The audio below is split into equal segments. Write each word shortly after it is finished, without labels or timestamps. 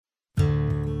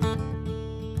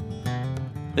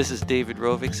This is David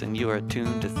Rovix, and you are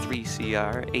tuned to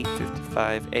 3CR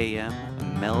 8:55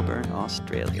 AM, Melbourne,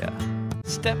 Australia.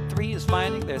 Step 3 is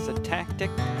finding there's a tactic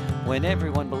when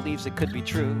everyone believes it could be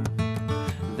true.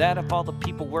 That if all the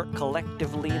people work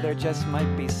collectively, there just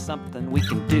might be something we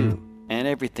can do, and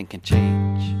everything can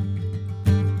change.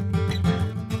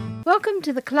 Welcome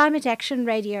to the Climate Action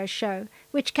Radio Show,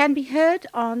 which can be heard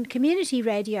on Community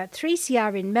Radio at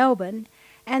 3CR in Melbourne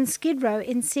and Skid Row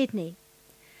in Sydney.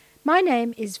 My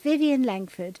name is Vivian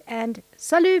Langford, and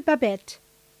salut Babette.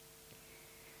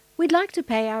 We'd like to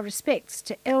pay our respects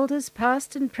to elders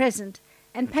past and present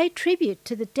and pay tribute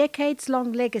to the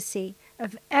decades-long legacy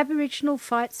of Aboriginal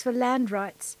fights for land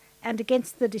rights and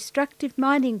against the destructive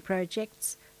mining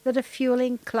projects that are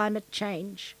fueling climate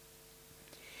change.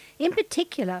 In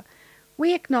particular,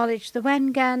 we acknowledge the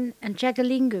Wangan and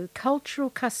Jagalingou cultural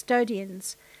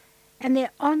custodians and their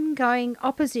ongoing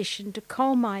opposition to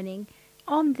coal mining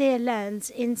on their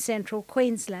lands in central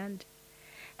Queensland,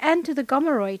 and to the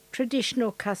Gomeroi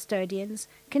traditional custodians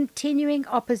continuing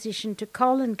opposition to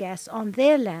coal and gas on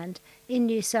their land in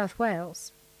New South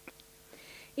Wales.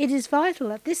 It is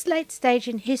vital at this late stage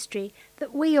in history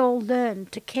that we all learn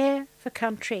to care for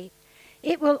country.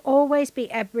 It will always be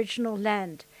Aboriginal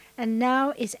land, and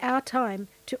now is our time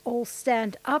to all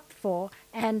stand up for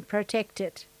and protect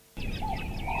it.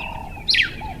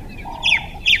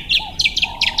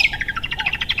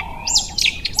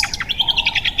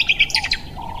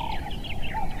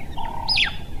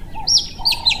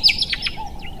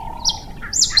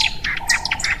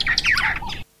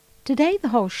 Today the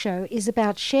whole show is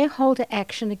about shareholder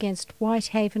action against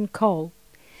Whitehaven Coal.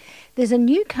 There's a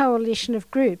new coalition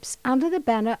of groups under the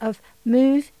banner of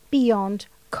Move Beyond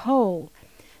Coal.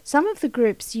 Some of the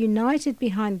groups united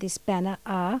behind this banner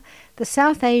are the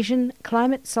South Asian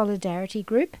Climate Solidarity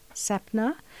Group,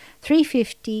 SAPNA,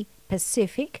 350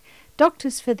 Pacific,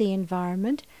 Doctors for the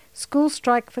Environment, School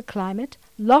Strike for Climate,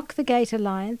 Lock the Gate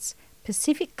Alliance,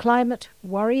 Pacific Climate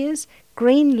Warriors,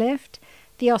 Green Left,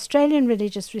 the Australian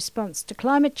Religious Response to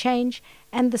Climate Change,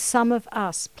 and the Sum of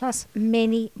Us, plus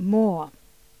many more.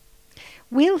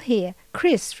 We'll hear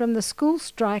Chris from the School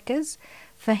Strikers,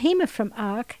 Fahima from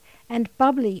ARC, and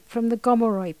Bubbly from the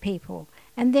Gomeroi people,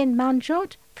 and then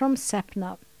Manjot from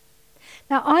SAPNA.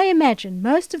 Now, I imagine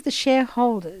most of the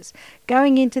shareholders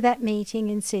going into that meeting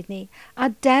in Sydney are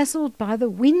dazzled by the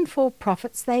windfall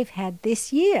profits they've had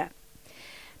this year.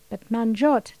 But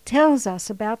Manjot tells us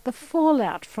about the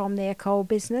fallout from their coal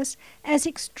business as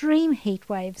extreme heat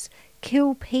waves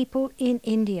kill people in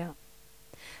India.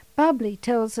 Bubbly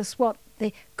tells us what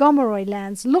the Gomeroi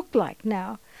lands look like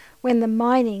now when the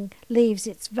mining leaves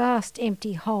its vast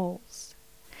empty holes.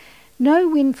 No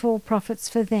windfall profits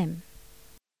for them.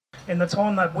 In the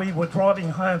time that we were driving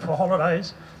home for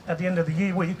holidays at the end of the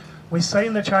year, we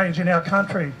seen the change in our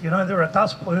country. You know, there are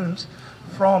dust plumes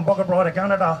from Boggabri to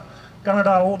Gunnedah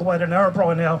all the way to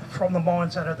Narrabri now from the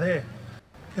mines that are there.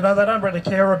 You know, they don't really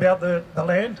care about the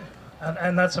land,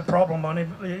 and that's a problem. I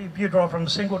mean, if you drive from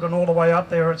Singleton all the way up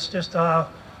there, it's just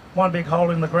one big hole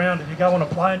in the ground. If you go on a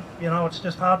plane, you know, it's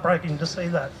just heartbreaking to see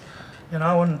that. You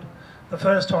know, and the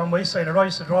first time we seen it, I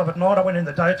used to drive at night, I went in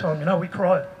the daytime, you know, we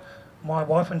cried, my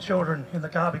wife and children in the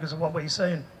car because of what we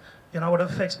seen. You know, it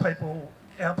affects people,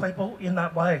 our people in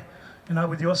that way. You know,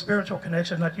 with your spiritual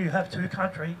connection that you have to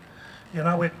country, you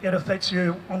know, it affects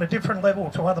you on a different level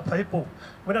to other people.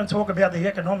 We don't talk about the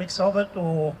economics of it,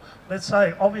 or let's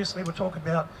say, obviously we talk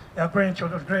about our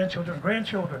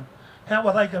grandchildren. How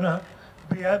are they going to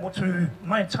be able to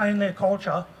maintain their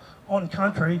culture on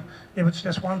country if it's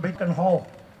just one big hole?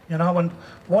 You know, and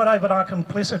Whitehaven are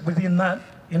complicit within that,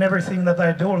 in everything that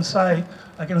they do and say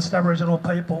against Aboriginal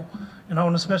people, you know,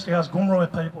 and especially us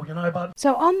Gomeroi people, you know. But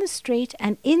so on the street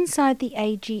and inside the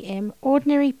AGM,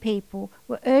 ordinary people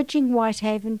were urging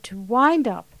Whitehaven to wind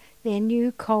up their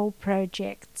new coal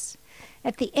projects.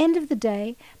 At the end of the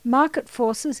day, market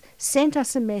forces sent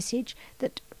us a message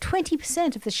that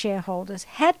 20% of the shareholders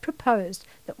had proposed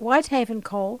that Whitehaven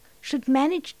Coal should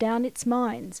manage down its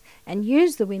mines and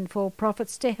use the windfall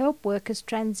profits to help workers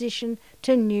transition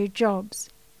to new jobs.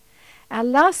 Our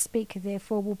last speaker,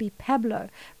 therefore, will be Pablo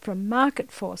from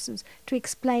Market Forces to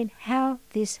explain how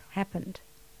this happened.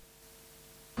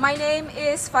 My name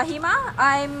is Fahima.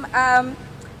 I'm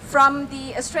from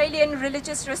the Australian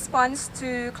Religious Response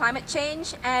to Climate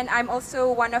Change, and I'm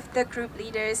also one of the group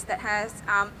leaders that has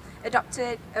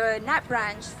adopted a NAP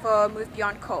branch for Move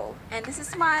Beyond Coal. And this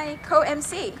is my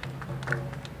co-MC.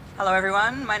 Hello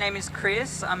everyone, my name is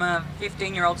Chris. I'm a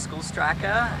 15-year-old school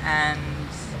striker, and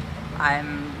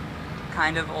I'm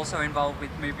kind of also involved with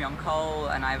Move Beyond Coal,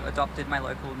 and I've adopted my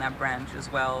local NAB branch as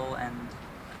well. And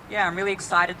Yeah, I'm really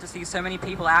excited to see so many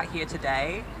people out here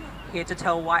today, here to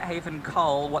tell Whitehaven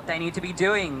Coal what they need to be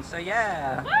doing. So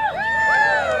yeah.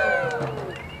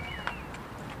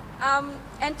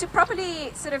 And to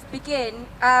properly sort of begin,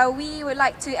 we would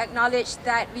like to acknowledge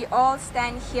that we all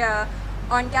stand here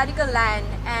on Gadigal land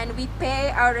and we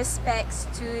pay our respects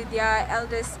to their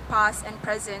elders past and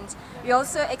present. We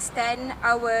also extend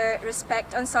our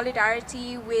respect and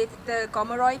solidarity with the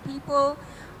Gomeroi people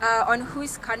on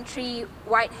whose country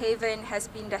Whitehaven has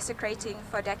been desecrating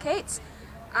for decades.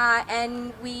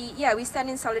 And we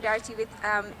stand in solidarity with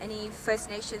any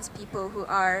First Nations people who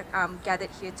are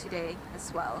gathered here today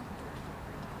as well.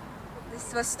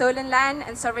 This was stolen land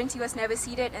and sovereignty was never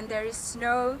ceded, and there is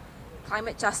no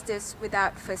climate justice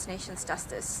without First Nations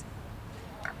justice.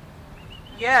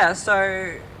 Yeah,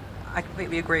 so I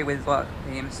completely agree with what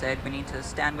Liam said. We need to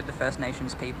stand with the First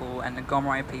Nations people and the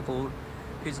Gomeroi people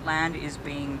whose land is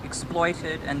being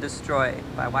exploited and destroyed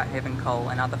by Whitehaven Coal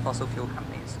and other fossil fuel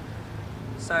companies.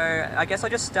 So I guess I'll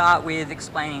just start with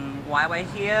explaining why we're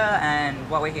here and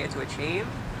what we're here to achieve.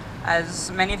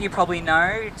 As many of you probably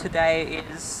know, today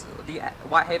is the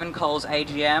Whitehaven Coal's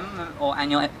AGM, or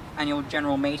annual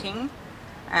general meeting,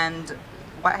 and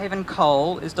Whitehaven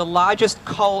Coal is the largest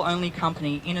coal-only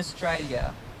company in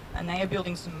Australia, and they are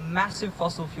building some massive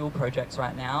fossil fuel projects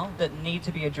right now that need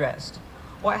to be addressed.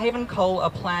 Whitehaven Coal are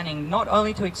planning not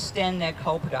only to extend their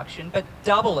coal production, but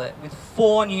double it with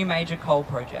 4 new major coal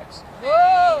projects.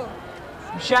 Whoa!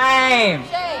 Shame!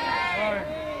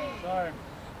 Shame!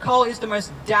 Coal is the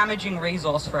most damaging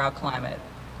resource for our climate,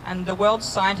 and the world's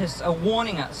scientists are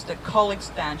warning us that coal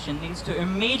expansion needs to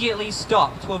immediately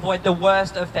stop to avoid the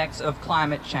worst effects of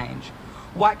climate change.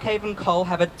 Whitehaven Coal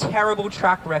have a terrible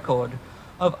track record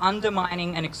of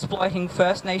undermining and exploiting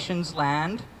First Nations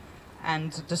land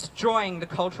and destroying the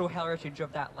cultural heritage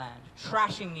of that land,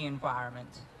 trashing the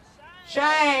environment.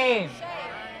 Shame!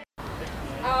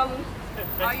 Are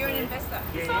you an investor?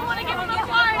 Someone to get on the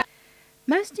phone.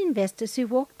 Most investors who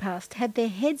walked past had their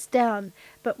heads down,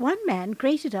 but one man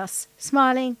greeted us,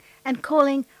 smiling and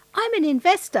calling, "I'm an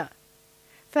investor."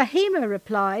 Fahima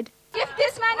replied, Give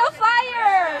this man a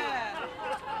fire!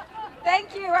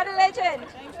 Thank you, what a legend.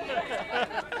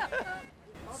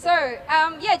 So,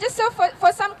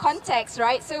 for some context,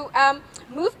 right? So,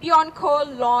 Move Beyond Coal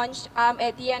launched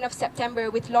at the end of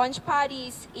September with launch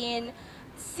parties in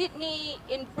Sydney,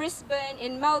 in Brisbane,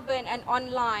 in Melbourne, and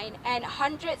online. And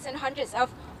hundreds of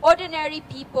ordinary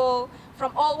people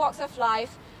from all walks of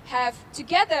life have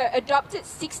together adopted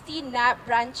 60 NAB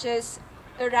branches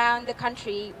around the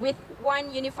country with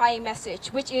one unifying message,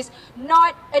 which is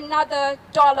not another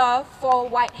dollar for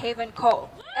Whitehaven Coal.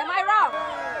 Am I wrong?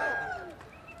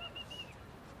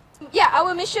 Yeah,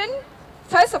 our mission,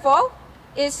 first of all,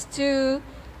 is to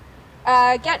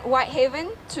get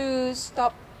Whitehaven to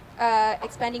stop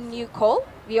expanding new coal.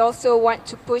 We also want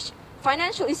to push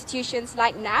financial institutions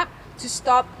like NAB to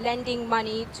stop lending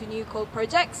money to new coal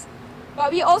projects.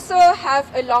 But we also have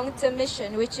a long-term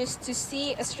mission, which is to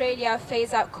see Australia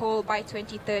phase out coal by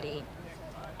 2030.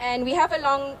 And we have a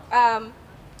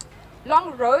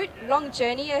long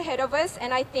journey ahead of us,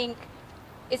 and I think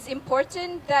it's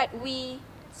important that we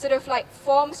sort of like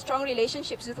form strong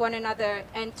relationships with one another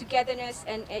and togetherness,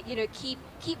 and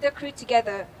keep the crew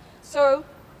together. So,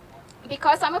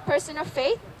 because I'm a person of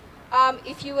faith,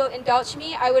 if you will indulge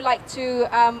me, I would like to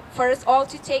for us all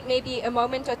to take maybe a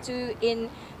moment or two in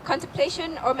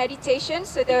contemplation or meditation,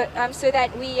 so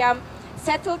that we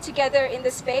settle together in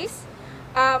the space.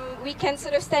 We can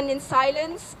sort of stand in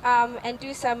silence and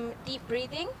do some deep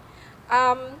breathing.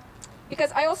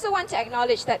 Because I also want to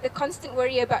acknowledge that the constant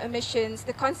worry about emissions,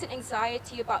 the constant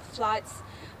anxiety about floods,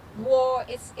 war,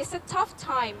 it's a tough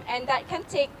time, and that can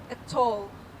take a toll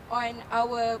on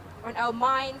our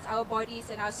minds, our bodies,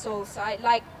 and our souls. So I'd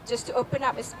like just to open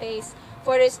up a space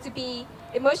for us to be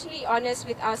emotionally honest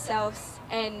with ourselves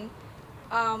and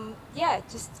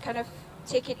just kind of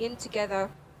take it in together.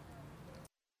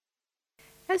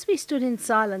 As we stood in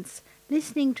silence,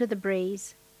 listening to the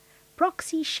breeze,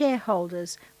 proxy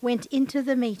shareholders went into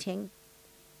the meeting.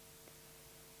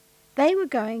 They were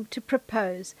going to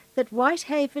propose that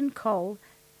Whitehaven Coal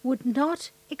would not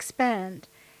expand,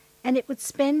 and it would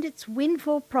spend its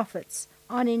windfall profits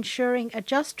on ensuring a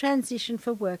just transition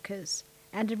for workers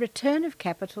and a return of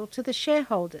capital to the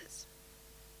shareholders.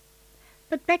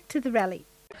 But back to the rally.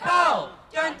 Coal,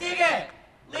 don't dig it!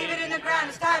 Leave it in the ground,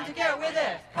 it's time to get with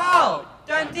it! Coal,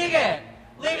 don't dig it!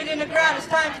 Leave it in the ground, it's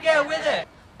time to get with it!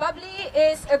 Bubbly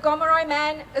is a Gomeroi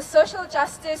man, a social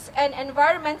justice and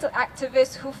environmental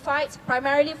activist who fights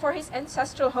primarily for his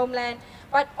ancestral homeland,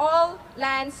 but all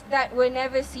lands that were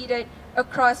never ceded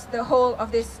across the whole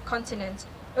of this continent.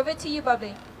 Over to you,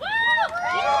 Bubbly.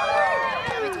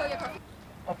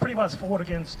 I've pretty much fought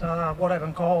against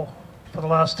Whitehaven Coal for the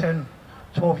last 10,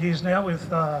 12 years now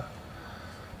with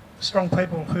strong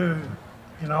people who,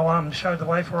 showed the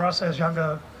way for us as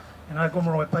younger,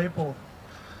 Gomeroi people.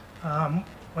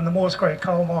 When the Moores Creek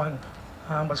coal mine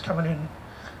was coming in,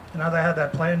 they had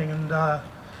that planning, and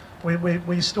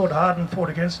we stood hard and fought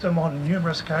against them on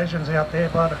numerous occasions out there.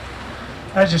 But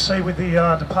as you see with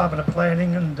the Department of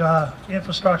Planning and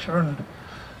Infrastructure and,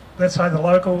 let's say, the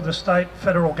local, the state,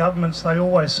 federal governments, they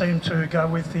always seem to go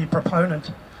with the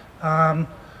proponent.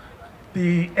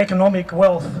 The economic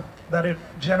wealth that it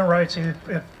generates, it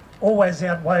always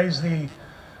outweighs the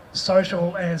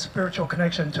social and spiritual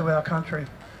connection to our country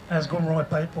as Gomeroi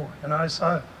people,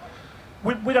 so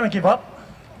we don't give up,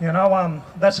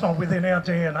 that's not within our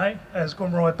DNA as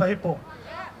Gomeroi people.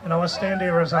 I stand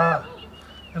here as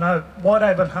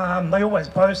Whitehaven, they always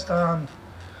boast, how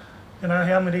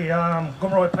many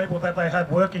Gomeroi people that they have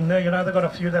working there. They've got a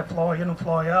few that fly in and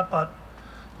fly out, but,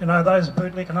 those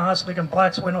bootlicking, arse-licking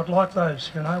blacks, we're not like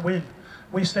those.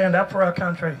 We stand up for our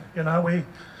country.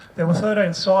 There were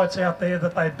 13 sites out there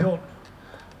that they built,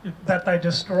 that they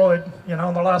destroyed,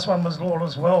 and the last one was Lawler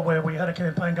as well, where we had a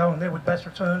campaign going there with Bass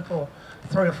Return for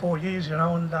 3 or 4 years,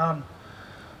 and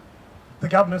the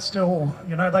government still,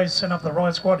 they sent up the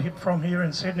riot squad hit from here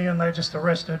in Sydney, and they just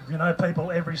arrested,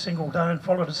 people every single day and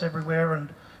followed us everywhere. And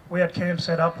we had camps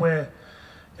set up where,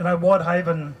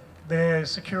 Whitehaven, their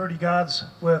security guards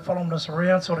were following us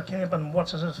around, sort of camping,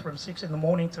 watching us from 6 in the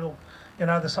morning till,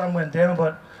 the sun went down.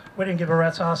 But we didn't give a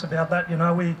rat's ass about that.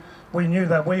 We knew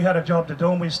that we had a job to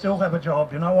do, and we still have a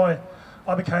job.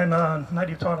 I became a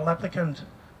native title applicant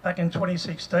back in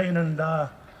 2016, and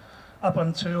up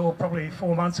until probably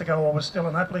 4 months ago, I was still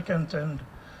an applicant. And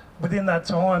within that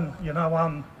time,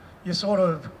 you sort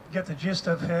of get the gist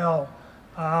of how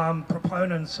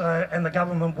proponents and the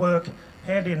government work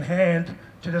hand in hand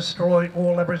to destroy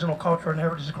all Aboriginal culture and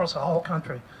heritage across the whole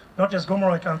country, not just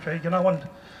Gomeroi country. And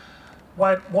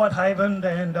Whitehaven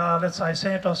and let's say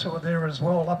Santos, who are there as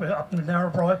well, up in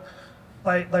Narrabri,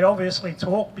 they obviously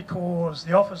talk because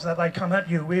the offers that they come at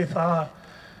you with are,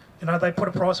 they put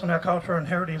a price on our culture and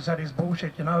heritage that is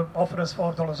bullshit. Offered us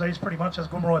 $5 each pretty much as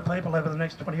Gomeroi people over the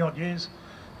next 20 odd years.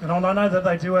 And I know that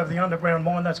they do have the underground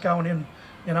mine that's going in,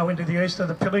 into the east of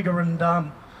the Pilliga,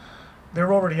 and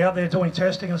they're already out there doing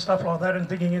testing and stuff like that and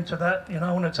digging into that,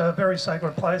 and it's a very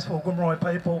sacred place for Gomeroi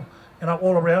people,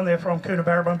 all around there from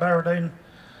Coonabarabran, Barradine,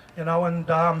 and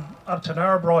up to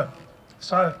Narrabri.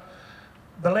 So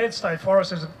the Laird State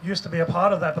Forest used to be a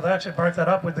part of that, but they actually broke that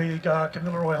up with the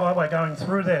Kamilaroi Highway going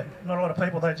through there. Not a lot of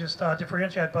people, they just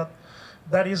differentiate, but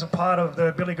that is a part of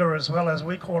the Billiga as well, as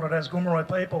we call it, as Gomeroi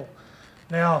people.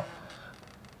 Now,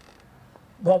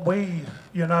 what we,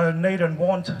 need and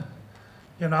want,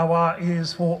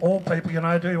 is for all people,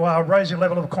 to raise your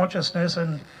level of consciousness,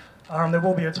 and there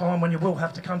will be a time when you will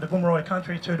have to come to Gomeroi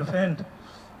country to defend.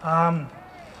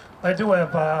 They do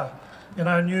have,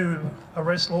 new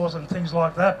arrest laws and things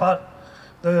like that, but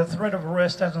the threat of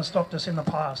arrest hasn't stopped us in the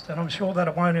past, and I'm sure that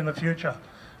it won't in the future.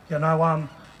 What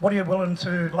are you willing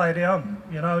to lay down,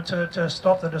 to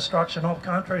stop the destruction of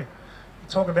country? You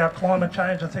talk about climate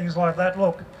change and things like that.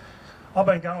 Look, I've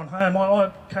been going home.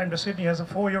 I came to Sydney as a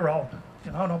 4-year-old,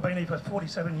 and I've been here for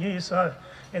 47 years. So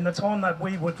in the time that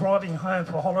we were driving home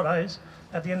for holidays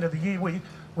at the end of the year,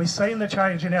 we seen the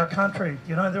change in our country.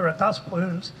 There are dust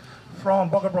plumes from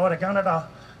Boggabri to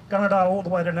Gunnedah all the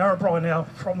way to Narrabri now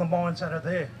from the mines that are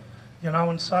there,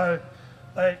 and so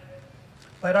they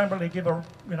don't really give a,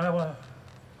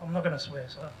 I'm not going to swear,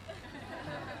 so.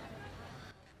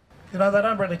 They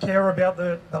don't really care about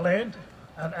the land,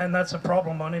 and that's a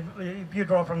problem. If you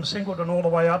drive from Singleton all the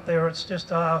way up there, it's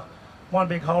just one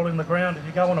big hole in the ground. If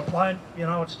you go on a plane,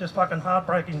 it's just fucking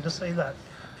heartbreaking to see that,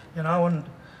 and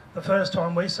the first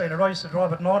time we seen it, I used to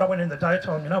drive at night, I went in the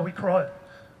daytime, we cried,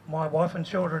 my wife and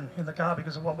children in the car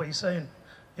because of what we seen.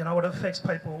 It affects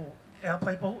our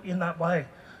people in that way,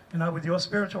 with your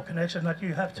spiritual connection that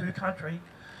you have to country.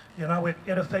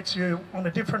 It affects you on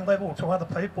a different level to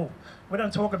other people. We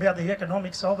don't talk about the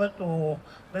economics of it, or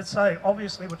let's say,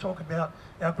 obviously we talk about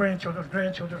our grandchildren.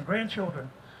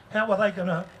 How are they going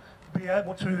to be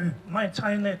able to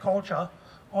maintain their culture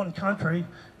on country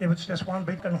if it's just one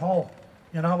big hole?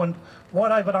 And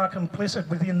Whitehaven are complicit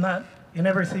within that, in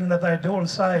everything that they do and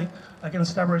say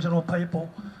against Aboriginal people,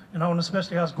 and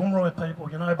especially us Gomeroi people,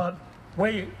 but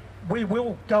we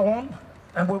will go on,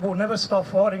 and we will never stop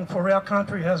fighting for our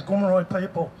country as Gomeroi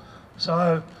people.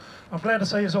 So I'm glad to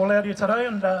see you all out here today,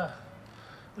 and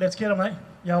let's get them, eh?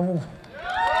 Yeah,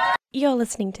 You're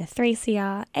listening to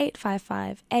 3CR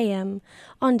 855 AM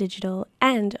on digital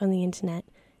and on the internet,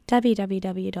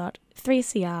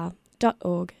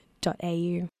 www.3cr.org.au.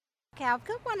 Okay, I've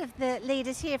got one of the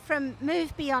leaders here from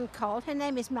Move Beyond Coal. Her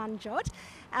name is Manjot.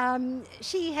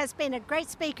 She has been a great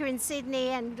speaker in Sydney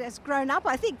and has grown up,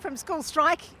 I think, from school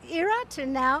strike era to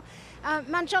now.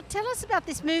 Manjot, tell us about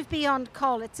this Move Beyond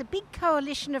Coal. It's a big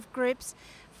coalition of groups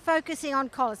focusing on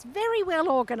coal. It's very well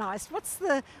organised. What's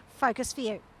the focus for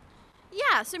you?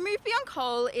 Yeah, so Move Beyond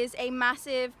Coal is a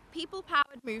massive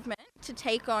people-powered movement to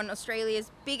take on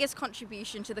Australia's biggest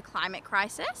contribution to the climate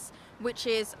crisis, which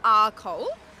is our coal.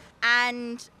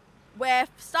 And we're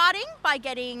starting by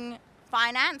getting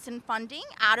finance and funding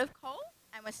out of coal,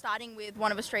 and we're starting with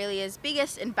one of Australia's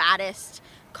biggest and baddest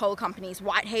coal companies,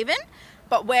 Whitehaven.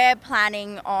 But we're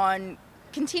planning on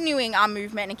continuing our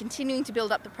movement and continuing to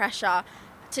build up the pressure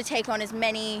to take on as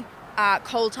many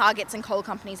coal targets and coal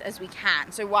companies as we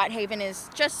can. So Whitehaven is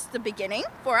just the beginning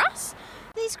for us.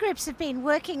 These groups have been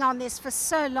working on this for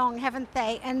so long, haven't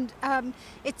they? And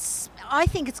I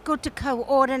think it's good to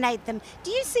coordinate them.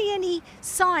 Do you see any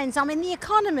signs? I mean, the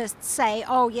economists say,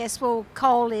 oh yes, well,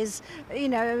 coal is,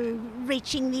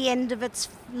 reaching the end of its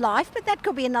life, but that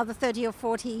could be another 30 or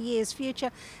 40 years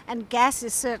future, and gas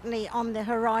is certainly on the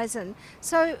horizon.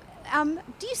 So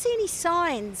do you see any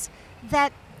signs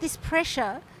that this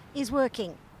pressure is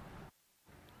working?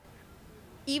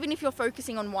 Even if you're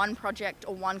focusing on one project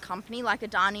or one company like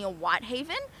Adani or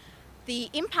Whitehaven, the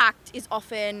impact is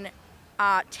often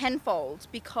tenfold,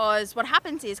 because what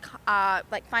happens is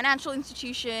like financial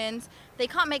institutions, they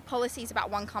can't make policies about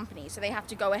one company, so they have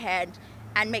to go ahead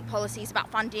and make policies about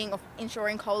funding or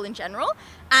insuring coal in general.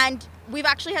 And we've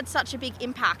actually had such a big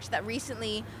impact that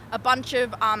recently a bunch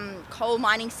of coal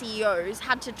mining CEOs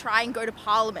had to try and go to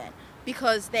Parliament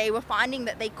because they were finding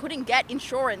that they couldn't get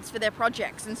insurance for their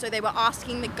projects, and so they were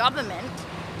asking the government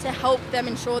to help them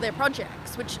insure their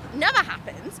projects, which never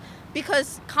happens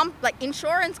because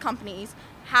insurance companies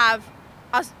have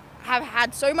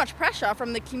had so much pressure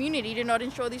from the community to not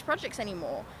insure these projects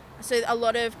anymore. So a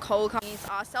lot of coal companies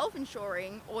are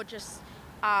self-insuring or just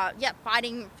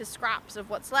fighting for scraps of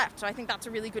what's left. So I think that's a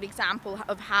really good example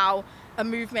of how a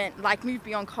movement like Move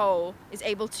Beyond Coal is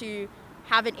able to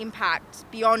have an impact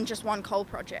beyond just one coal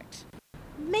project.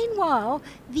 Meanwhile,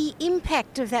 the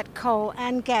impact of that coal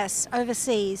and gas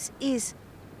overseas is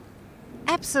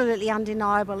absolutely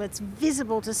undeniable. It's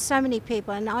visible to so many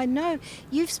people, and I know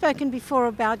you've spoken before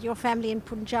about your family in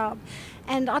Punjab,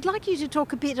 and I'd like you to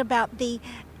talk a bit about the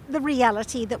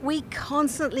reality that we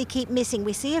constantly keep missing.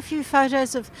 We see a few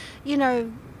photos of,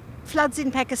 floods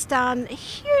in Pakistan,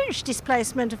 huge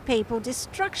displacement of people,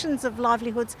 destructions of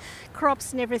livelihoods,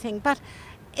 crops and everything, but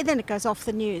then it goes off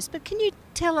the news. But can you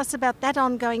tell us about that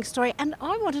ongoing story? And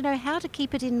I want to know how to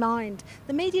keep it in mind.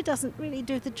 The media doesn't really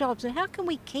do the job, so how can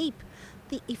we keep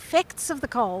the effects of the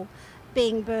coal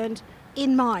being burned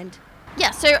in mind?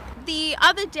 Yeah, so the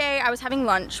other day I was having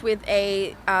lunch with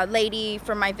a lady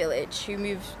from my village who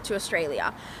moved to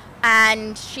Australia,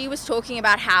 and she was talking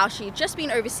about how she'd just been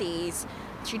overseas.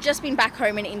 She'd just been back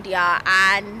home in India,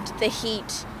 and the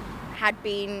heat had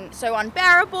been so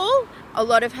unbearable. A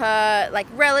lot of her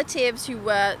relatives who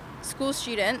were school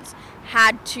students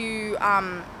had to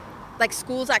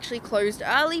schools actually closed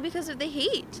early because of the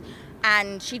heat,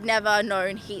 and she'd never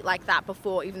known heat like that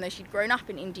before, even though she'd grown up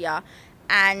in India.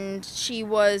 And she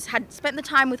had spent the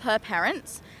time with her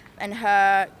parents, and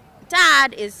her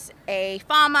dad is a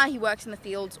farmer. He works in the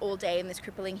fields all day in this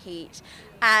crippling heat.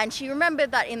 And she remembered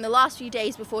that in the last few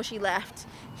days before she left,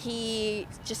 he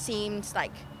just seemed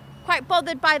quite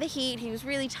bothered by the heat. He was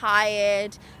really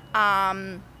tired.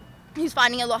 He was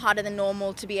finding it a lot harder than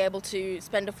normal to be able to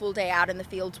spend a full day out in the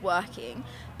fields working.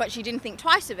 But she didn't think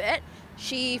twice of it.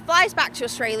 She flies back to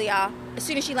Australia. As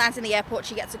soon as she lands in the airport,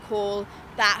 she gets a call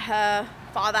that her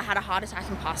father had a heart attack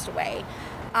and passed away.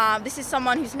 This is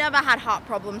someone who's never had heart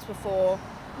problems before,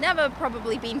 never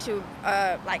probably been to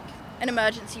an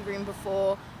emergency room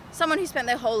before, someone who spent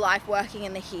their whole life working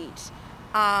in the heat.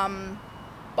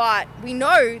 But we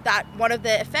know that one of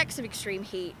the effects of extreme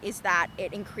heat is that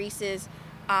it increases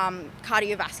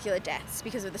cardiovascular deaths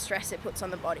because of the stress it puts on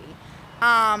the body.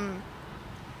 And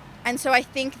so I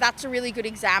think that's a really good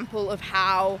example of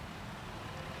how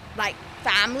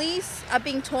families are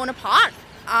being torn apart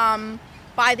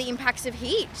by the impacts of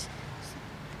heat,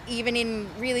 even in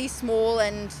really small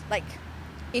and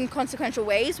inconsequential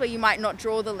ways where you might not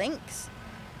draw the links.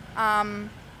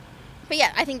 But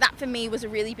yeah, I think that for me was a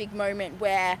really big moment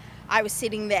where I was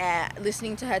sitting there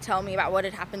listening to her tell me about what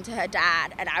had happened to her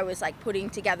dad, and I was putting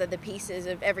together the pieces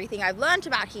of everything I've learned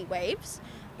about heat waves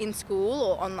in school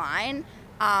or online,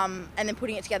 and then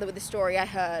putting it together with the story I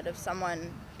heard of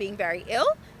someone being very ill.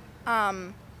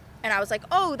 And I was like,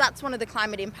 oh, that's one of the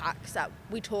climate impacts that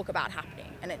we talk about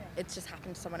happening. And it's just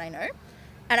happened to someone I know.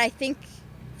 And I think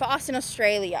for us in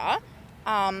Australia,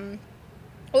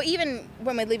 or even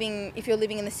when if you're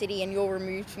living in the city and you're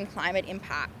removed from climate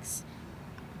impacts,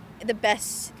 the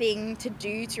best thing to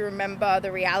do to remember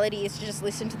the reality is to just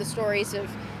listen to the stories of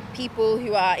people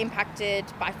who are impacted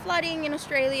by flooding in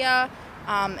Australia,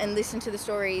 and listen to the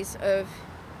stories of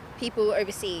people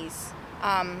overseas.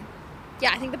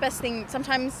 I think the best thing,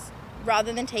 sometimes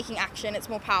rather than taking action, it's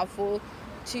more powerful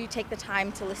to take the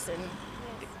time to listen.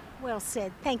 Well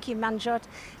said. Thank you, Manjot.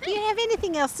 Do you have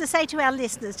anything else to say to our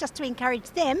listeners, just to encourage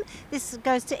them? This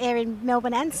goes to air in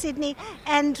Melbourne and Sydney,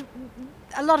 and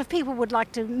a lot of people would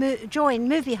like to join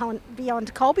Move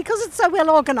Beyond Coal because it's so well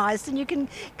organised and you can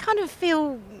kind of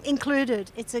feel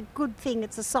included. It's a good thing.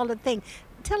 It's a solid thing.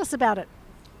 Tell us about it.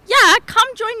 Yeah,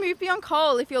 come join Move Beyond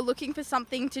Coal if you're looking for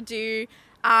something to do.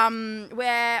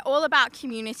 We're all about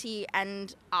community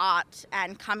and art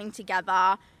and coming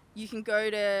together. You can go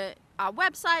to our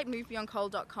website,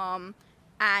 movebeyondcoal.com,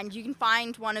 and you can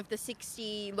find one of the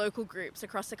 60 local groups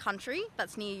across the country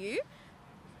that's near you.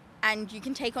 And you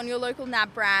can take on your local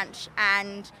NAB branch.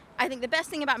 And I think the best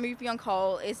thing about Move Beyond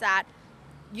Coal is that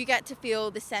you get to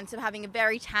feel the sense of having a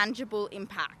very tangible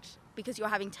impact, because you're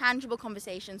having tangible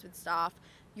conversations with staff,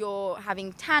 you're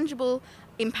having tangible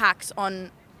impacts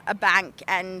on a bank,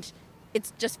 and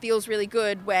it just feels really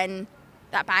good when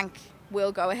that bank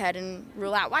will go ahead and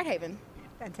rule out Whitehaven.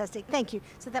 Fantastic, thank you.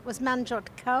 So that was Manjot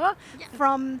Kaur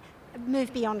from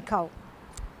Move Beyond Coal.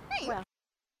 Hey. Well.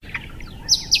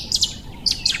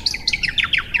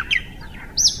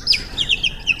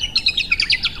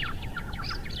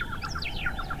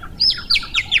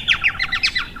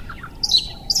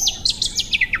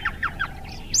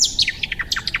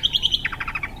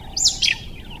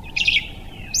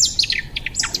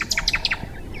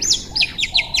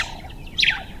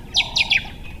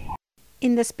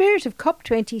 In the spirit of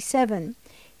COP27,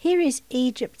 here is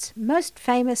Egypt's most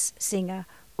famous singer,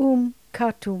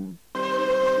 Kulthum.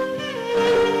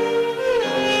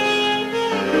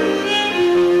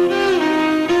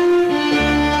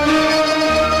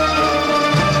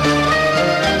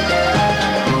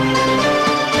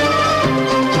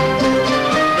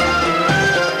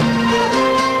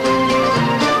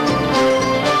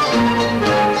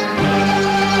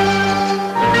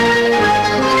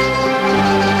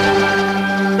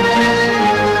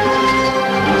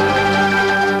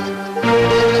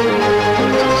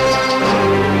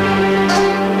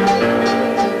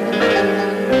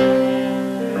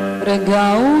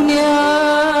 رجعوني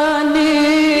عليك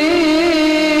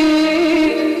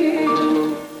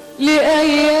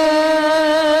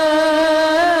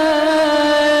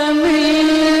لأيام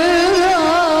اللي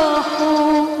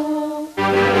راحوا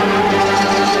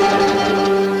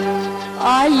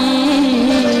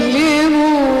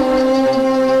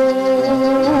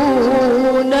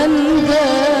علمونا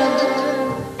ندم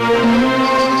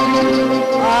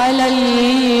على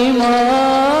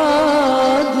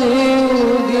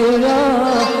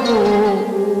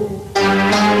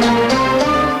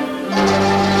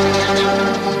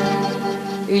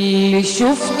اللي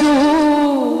شفته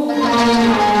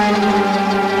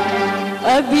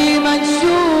قبل ما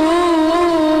تشوفه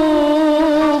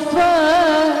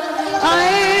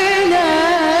عينيا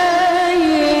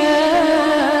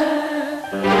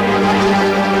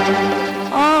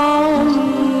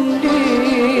عمري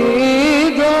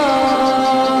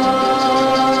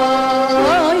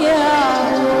ضايع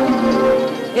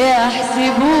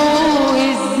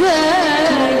يحسبوه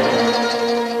ازاي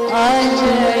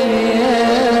عليا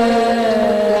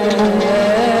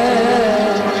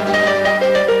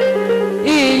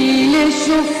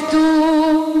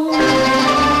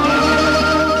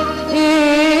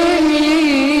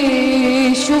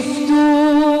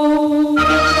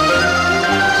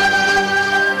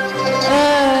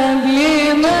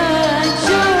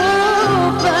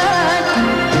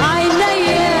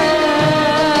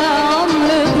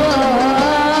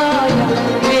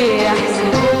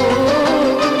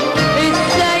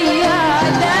ازاي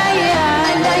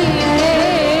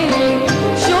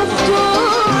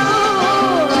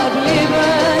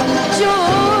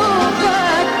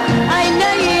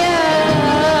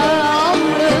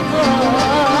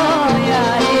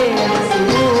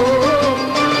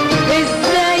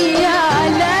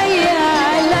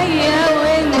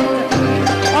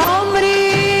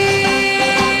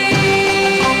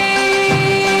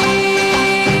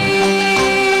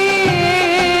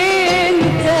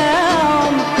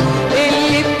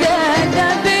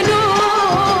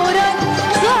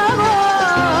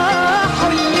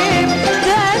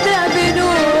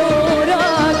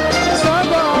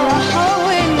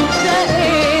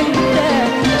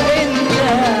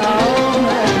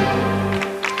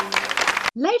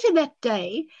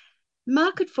day,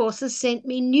 Market Forces sent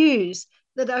me news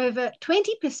that over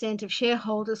 20% of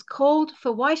shareholders called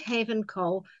for Whitehaven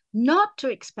Coal not to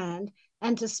expand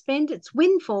and to spend its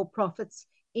windfall profits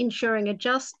ensuring a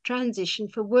just transition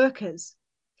for workers.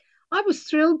 I was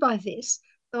thrilled by this,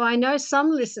 though I know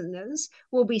some listeners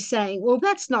will be saying, well,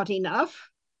 that's not enough.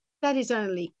 That is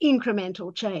only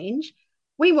incremental change.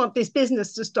 We want this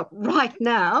business to stop right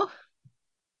now.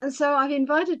 And so I've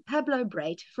invited Pablo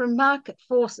Brait from Market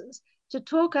Forces to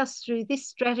talk us through this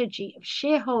strategy of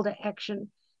shareholder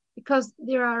action, because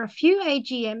there are a few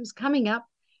AGMs coming up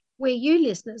where you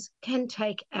listeners can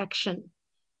take action.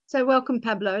 So welcome,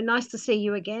 Pablo. Nice to see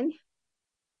you again.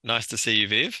 Nice to see you,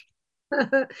 Viv.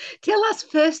 Tell us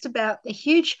first about the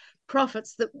huge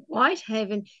profits that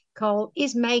Whitehaven Coal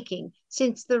is making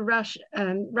since the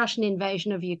Russian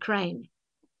invasion of Ukraine.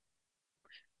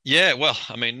 Yeah, well,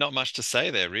 I mean, not much to say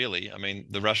there, really. I mean,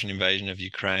 the Russian invasion of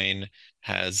Ukraine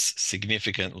has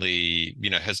significantly,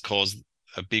 has caused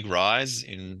a big rise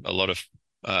in a lot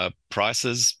of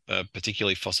prices,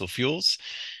 particularly fossil fuels.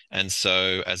 And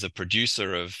so as a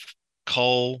producer of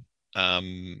coal,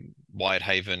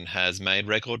 Whitehaven has made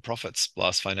record profits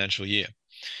last financial year.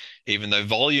 Even though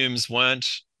volumes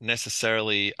weren't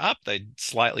necessarily up, they're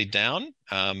slightly down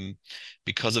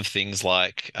because of things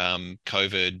like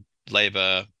COVID,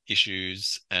 labor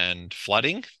issues and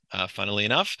flooding, funnily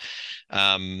enough.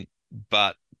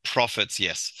 But profits,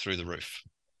 yes, through the roof.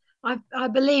 I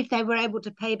believe they were able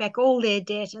to pay back all their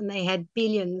debt and they had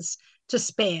billions to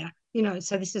spare.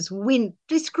 So this is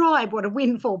describe what a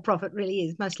windfall profit really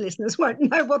is. Most listeners won't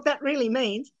know what that really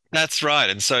means. That's right.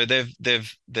 And so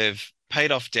they've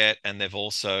paid off debt, and they've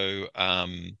also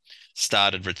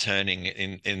started returning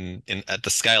in at the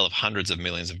scale of hundreds of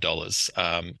millions of dollars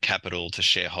capital to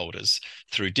shareholders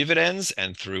through dividends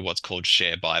and through what's called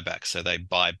share buyback. So they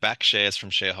buy back shares from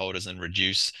shareholders and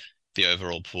reduce the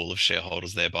overall pool of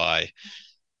shareholders, thereby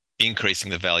increasing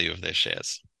the value of their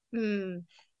shares.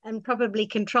 And probably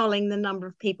controlling the number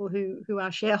of people who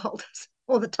are shareholders,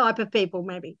 or the type of people,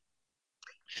 maybe.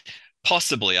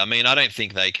 Possibly. I mean, I don't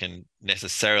think they can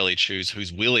necessarily choose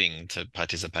who's willing to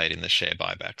participate in the share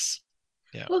buybacks.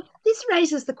 Yeah. Well, this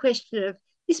raises the question of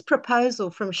this proposal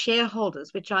from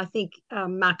shareholders, which I think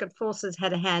Market Forces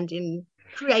had a hand in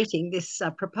creating this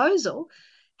proposal.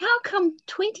 How come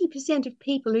 20% of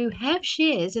people who have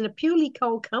shares in a purely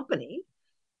coal company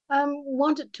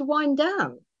want it to wind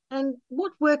down? And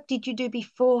what work did you do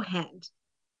beforehand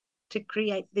to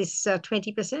create this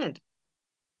 20%?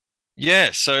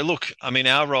 Yeah, so look, I mean,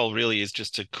 our role really is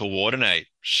just to coordinate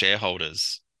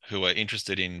shareholders who are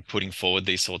interested in putting forward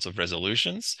these sorts of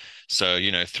resolutions. So,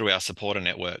 through our supporter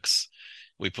networks,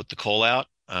 we put the call out.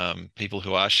 People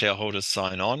who are shareholders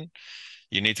sign on.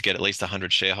 You need to get at least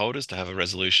 100 shareholders to have a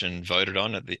resolution voted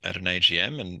on at an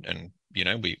AGM, and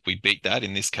we beat that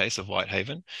in this case of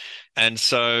Whitehaven. And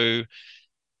so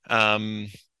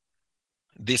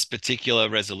this particular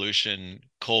resolution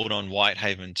called on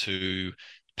Whitehaven to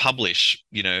publish,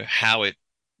 how it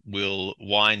will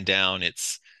wind down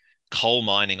its coal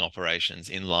mining operations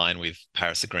in line with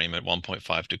Paris Agreement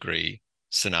 1.5 degree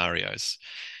scenarios.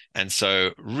 And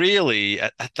so really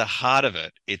at the heart of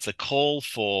it, it's a call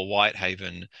for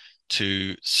Whitehaven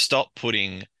to stop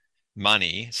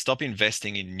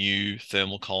investing in new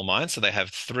thermal coal mines. So they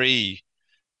have three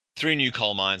new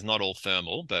coal mines, not all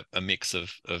thermal, but a mix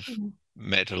of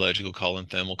metallurgical coal and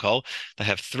thermal coal. They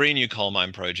have 3 new coal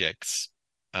mine projects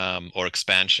or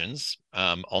expansions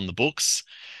on the books,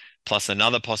 plus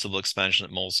another possible expansion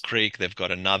at Maules Creek. They've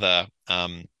got another,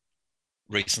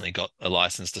 recently got a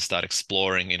license to start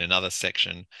exploring in another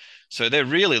section. So they're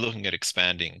really looking at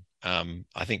expanding,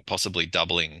 I think possibly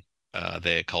doubling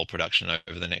their coal production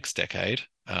over the next decade.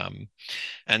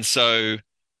 And so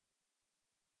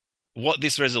what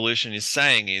this resolution is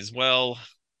saying is, well,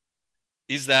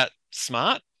 is that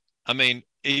smart? I mean,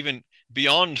 even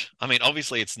beyond,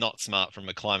 obviously it's not smart from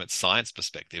a climate science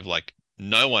perspective. Like,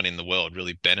 no one in the world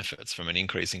really benefits from an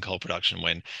increase in coal production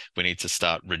when we need to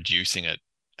start reducing it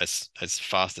as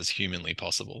fast as humanly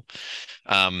possible.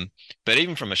 But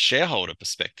even from a shareholder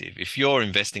perspective, if you're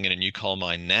investing in a new coal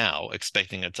mine now,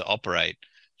 expecting it to operate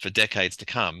for decades to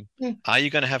come, are you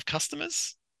going to have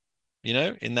customers? In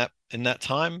that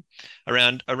time,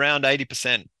 around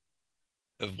 80%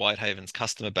 of Whitehaven's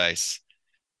customer base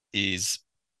is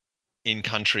in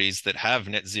countries that have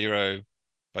net zero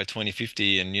by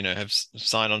 2050 and, have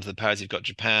signed on to the Paris. You've got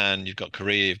Japan, you've got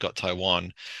Korea, you've got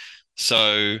Taiwan.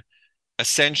 So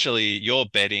essentially you're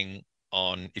betting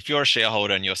on, if you're a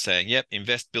shareholder and you're saying, yep,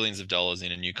 invest billions of dollars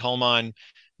in a new coal mine,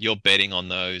 you're betting on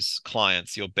those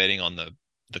clients, you're betting on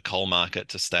the coal market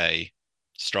to stay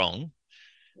strong.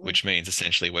 which means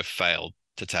essentially we've failed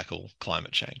to tackle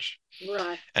climate change.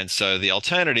 Right. And so the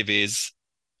alternative is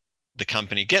the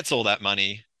company gets all that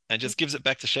money and just gives it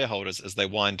back to shareholders as they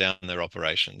wind down their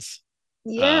operations.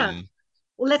 Yeah.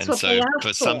 Well, that's what they asked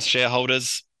for some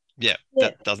shareholders,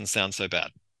 that doesn't sound so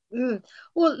bad.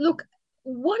 Well, look,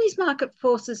 what is Market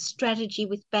Forces' strategy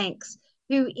with banks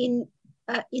who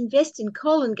invest in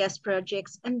coal and gas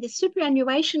projects and the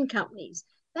superannuation companies?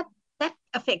 That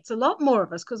affects a lot more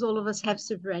of us because all of us have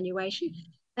superannuation,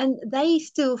 and they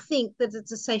still think that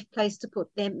it's a safe place to put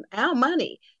our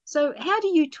money. So how do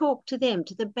you talk to them,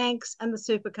 to the banks and the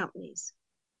super companies?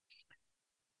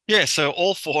 Yeah, so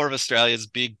all 4 of Australia's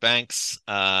big banks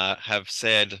have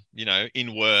said,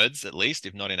 in words at least,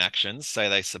 if not in actions, say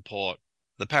they support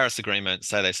the Paris Agreement,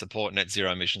 say they support net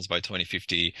zero emissions by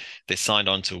 2050. They're signed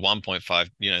on to 1.5,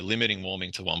 limiting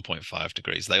warming to 1.5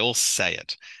 degrees. They all say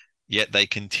it, yet they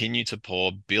continue to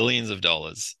pour billions of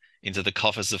dollars into the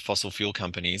coffers of fossil fuel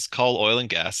companies, coal, oil, and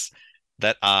gas,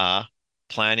 that are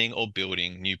planning or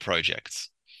building new projects.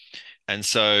 And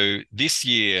so this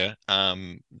year,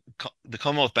 the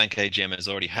Commonwealth Bank AGM has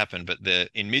already happened, but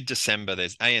in mid-December,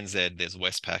 there's ANZ, there's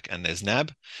Westpac, and there's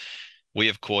NAB. We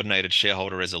have coordinated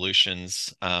shareholder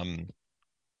resolutions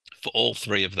for all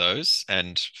 3 of those.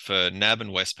 And for NAB and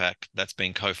Westpac, that's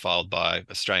been co-filed by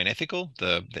Australian Ethical,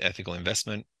 the ethical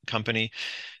investment company,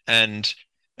 and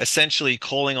essentially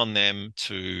calling on them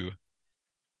to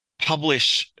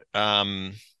publish,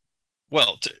 to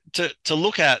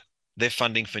look at their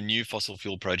funding for new fossil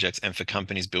fuel projects and for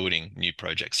companies building new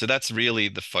projects. So that's really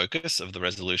the focus of the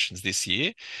resolutions this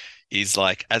year, is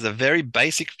like, as a very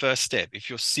basic first step, if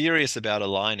you're serious about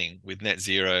aligning with net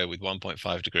zero, with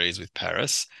 1.5 degrees, with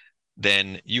Paris,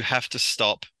 then you have to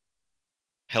stop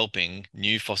helping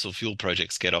new fossil fuel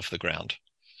projects get off the ground.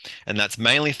 And that's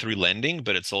mainly through lending,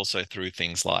 but it's also through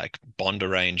things like bond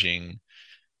arranging,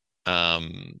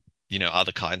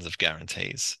 other kinds of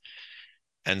guarantees.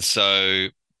 And so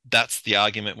that's the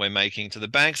argument we're making to the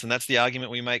banks, and that's the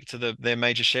argument we make to their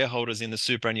major shareholders in the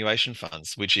superannuation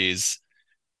funds, which is,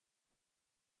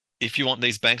 if you want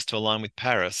these banks to align with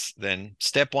Paris, then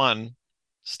step 1,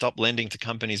 stop lending to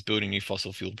companies building new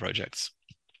fossil fuel projects.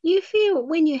 You feel,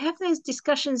 when you have those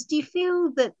discussions, do you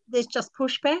feel that there's just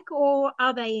pushback, or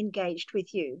are they engaged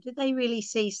with you? Do they really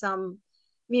see some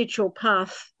mutual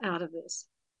path out of this?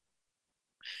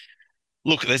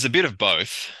 Look, there's a bit of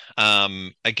both.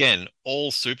 Again,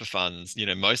 all super funds,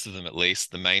 most of them at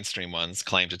least, the mainstream ones,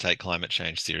 claim to take climate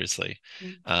change seriously,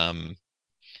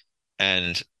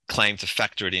 and claim to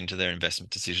factor it into their investment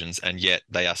decisions. And yet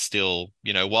they are still,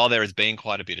 while there has been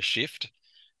quite a bit of shift,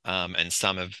 and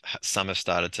some have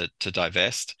started to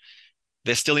divest,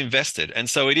 they're still invested. And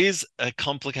so it is a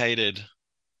complicated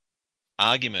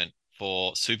argument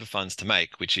for super funds to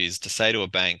make, which is to say to a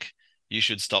bank, you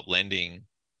should stop lending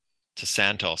to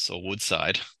Santos or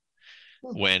Woodside,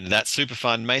 when that super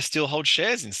fund may still hold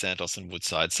shares in Santos and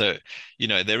Woodside. So,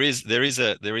 there is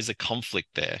a conflict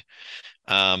there.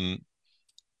 And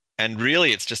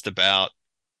really it's just about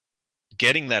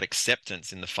getting that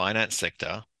acceptance in the finance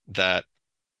sector that,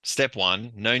 step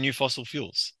 1, no new fossil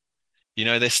fuels.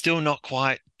 They're still not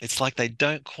quite, it's like they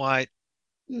don't quite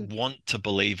want to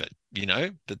believe it,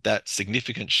 that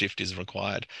significant shift is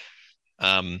required.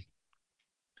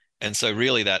 And so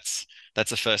really that's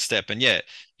a first step. And yeah,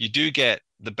 you do get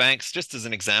the banks, just as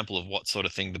an example of what sort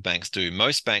of thing the banks do.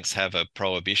 Most banks have a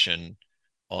prohibition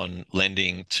on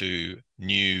lending to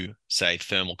new, say,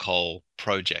 thermal coal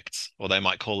projects, or they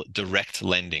might call it direct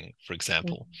lending, for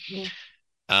example.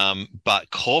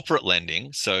 But corporate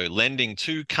lending, so lending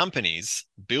to companies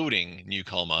building new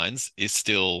coal mines, is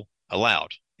still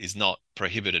allowed, is not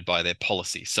prohibited by their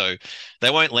policy. So they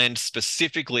won't lend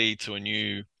specifically to a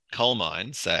new coal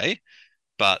mine, say,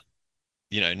 but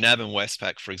NAB and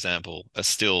Westpac, for example, are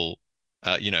still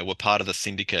were part of the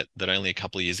syndicate that only a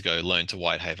couple of years ago loaned to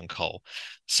Whitehaven Coal.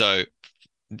 So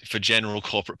for general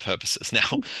corporate purposes.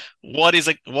 Now, what is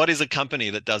a company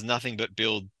that does nothing but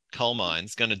build coal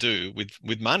mines going to do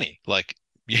with money? Like,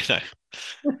 it's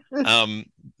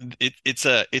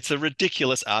a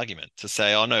ridiculous argument to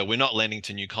say, oh no, we're not lending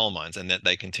to new coal mines, and that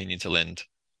they continue to lend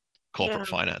corporate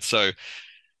finance. So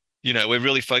we're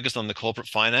really focused on the corporate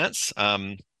finance.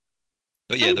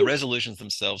 But yeah, the resolutions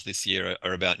themselves this year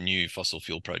are about new fossil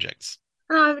fuel projects.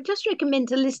 I would just recommend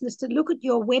to listeners to look at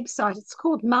your website. It's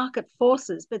called Market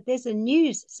Forces, but there's a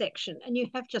news section, and you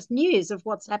have just news of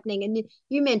what's happening. And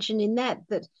you mentioned in that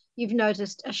you've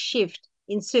noticed a shift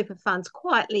in super funds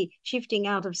quietly shifting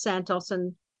out of Santos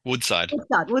and Woodside.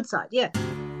 Woodside, yeah.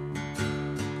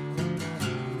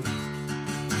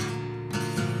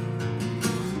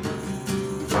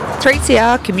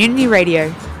 3CR Community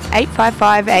Radio.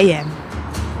 855 AM.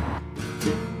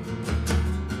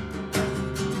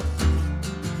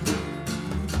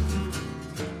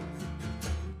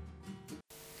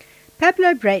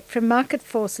 Pablo Brait from Market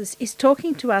Forces is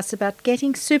talking to us about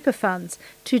getting super funds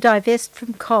to divest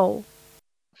from coal.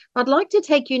 I'd like to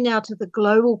take you now to the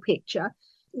global picture.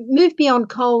 Move Beyond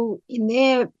Coal, in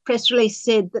their press release,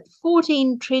 said that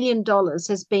 $14 trillion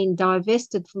has been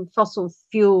divested from fossil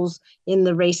fuels in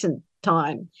the recent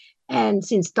time, and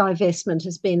since divestment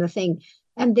has been a thing.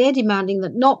 And they're demanding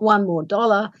that not one more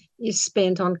dollar is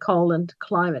spent on coal and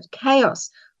climate chaos.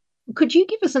 Could you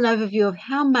give us an overview of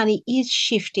how money is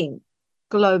shifting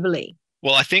globally?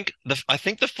 Well, I think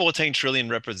the 14 trillion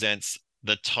represents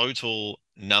the total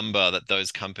number that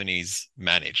those companies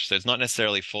manage. So it's not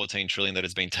necessarily 14 trillion that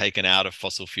has been taken out of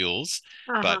fossil fuels,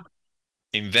 but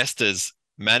investors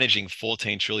managing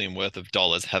 14 trillion worth of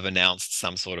dollars have announced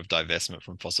some sort of divestment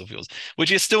from fossil fuels,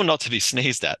 which is still not to be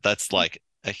sneezed at. That's like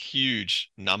a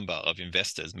huge number of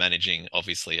investors managing,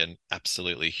 obviously, an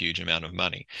absolutely huge amount of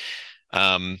money.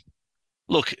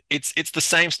 Look, it's the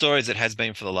same story as it has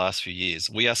been for the last few years.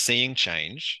 We are seeing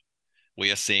change, we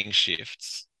are seeing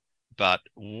shifts, but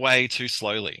way too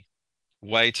slowly.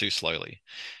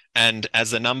 And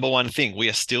as the number one thing, we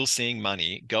are still seeing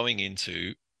money going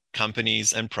into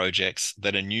companies and projects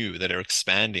that are new, that are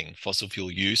expanding fossil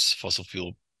fuel use, fossil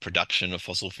fuel production, or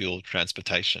fossil fuel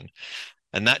transportation.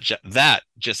 And that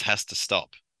just has to stop,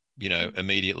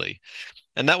 immediately.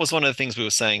 And that was one of the things we were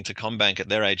saying to CommBank at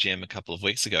their AGM a couple of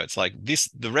weeks ago. It's like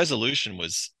the resolution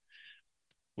was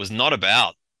not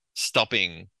about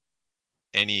stopping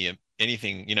anything,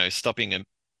 stopping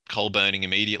coal burning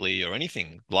immediately or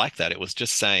anything like that. It was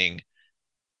just saying,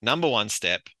 number one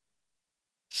step,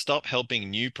 stop helping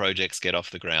new projects get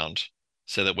off the ground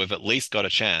so that we've at least got a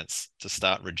chance to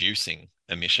start reducing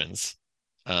emissions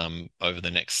over the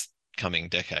next coming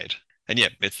decade. And yeah,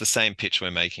 it's the same pitch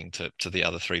we're making to the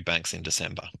other three banks in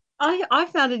December. I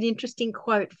found an interesting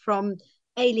quote from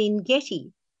Aileen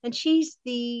Getty, and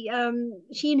she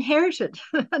inherited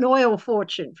an oil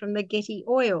fortune from the Getty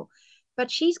Oil,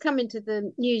 but she's come into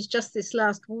the news just this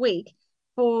last week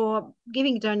for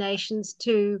giving donations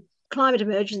to climate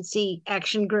emergency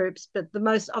action groups, but the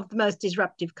most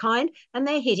disruptive kind, and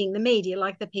they're hitting the media,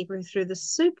 like the people who threw the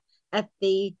soup at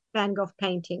the Van Gogh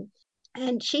painting.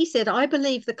 And she said, I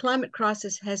believe the climate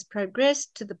crisis has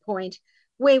progressed to the point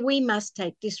where we must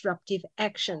take disruptive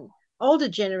action. Older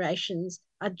generations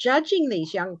are judging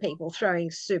these young people throwing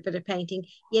soup at a painting,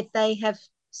 yet they have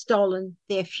stolen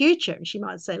their future. And she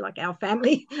might say, like our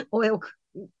family oil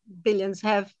billions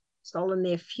have stolen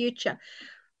their future.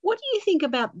 What do you think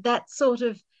about that sort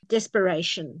of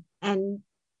desperation and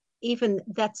even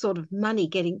that sort of money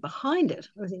getting behind it?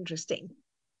 It was interesting.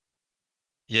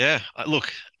 Yeah,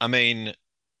 look, I mean,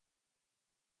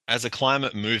 as a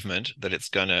climate movement, that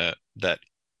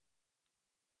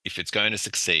if it's going to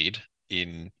succeed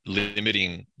in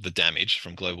limiting the damage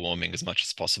from global warming as much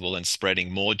as possible and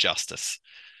spreading more justice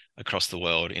across the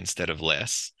world instead of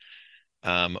less,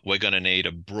 we're going to need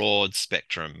a broad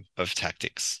spectrum of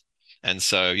tactics. And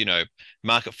so,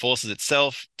 Market Forces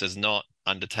itself does not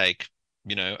undertake,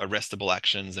 arrestable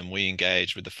actions, and we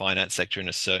engage with the finance sector in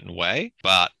a certain way.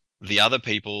 But the other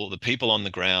people, the people on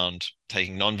the ground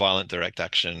taking non-violent direct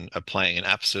action, are playing an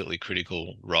absolutely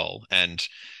critical role. And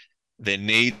there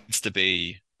needs to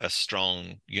be a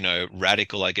strong,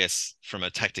 radical, I guess, from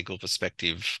a tactical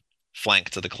perspective,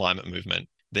 flank to the climate movement.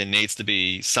 There needs to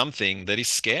be something that is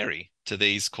scary to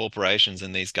these corporations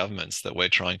and these governments that we're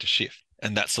trying to shift.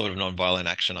 And that sort of non-violent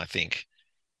action, I think,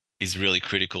 is really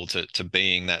critical to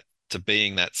being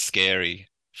that scary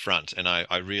front. And I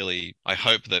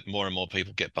hope that more and more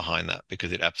people get behind that,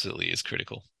 because it absolutely is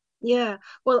critical. Yeah.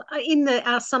 Well, in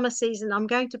our summer season, I'm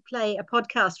going to play a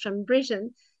podcast from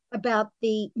Britain about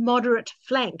the moderate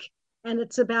flank. And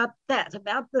it's about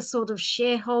the sort of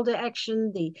shareholder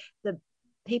action, the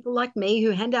people like me who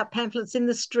hand out pamphlets in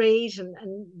the street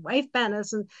and wave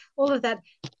banners and all of that,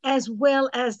 as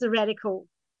well as the radical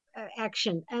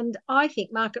action. And I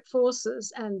think Market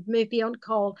Forces and Move Beyond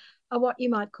Coal are what you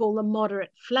might call the moderate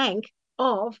flank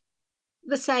of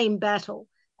the same battle,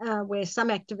 where some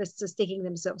activists are sticking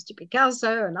themselves to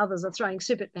Picasso and others are throwing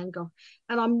soup at Van Gogh.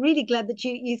 And I'm really glad that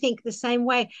you think the same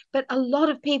way. But a lot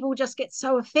of people just get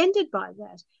so offended by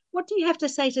that. What do you have to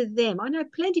say to them? I know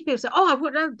plenty of people say, I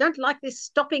don't like this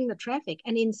stopping the traffic.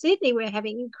 And in Sydney, we're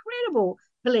having incredible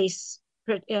police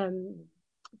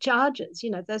charges.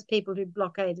 Those people who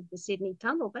blockaded the Sydney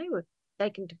Tunnel, they were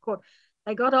taken to court.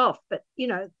 They got off, but,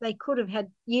 they could have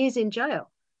had years in jail.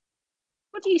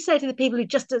 What do you say to the people who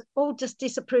just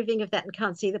disapproving of that and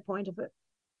can't see the point of it?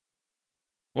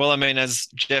 Well, I mean, as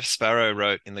Jeff Sparrow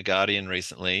wrote in The Guardian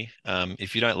recently,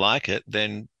 if you don't like it,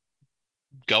 then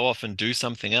go off and do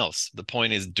something else. The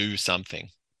point is do something.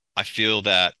 I feel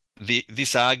that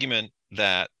this argument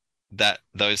that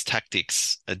those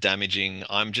tactics are damaging,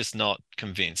 I'm just not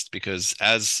convinced, because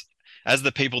as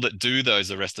the people that do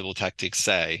those arrestable tactics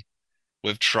say,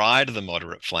 we've tried the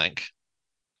moderate flank,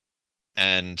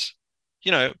 and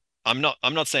I'm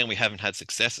not saying we haven't had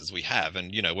successes. We have,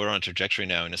 and we're on a trajectory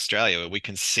now in Australia where we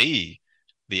can see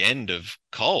the end of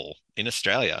coal in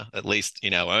Australia, at least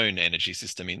in our own energy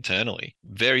system internally.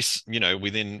 Very,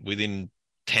 within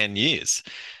 10 years,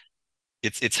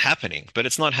 it's happening, but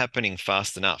it's not happening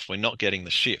fast enough. We're not getting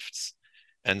the shifts,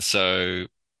 and so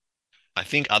I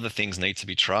think other things need to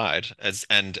be tried, as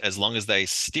long as they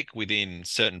stick within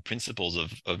certain principles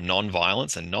of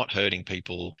non-violence and not hurting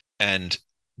people and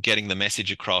getting the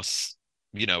message across,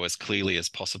 as clearly as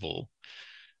possible,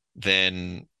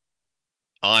 then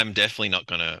I'm definitely not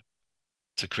going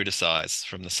to criticize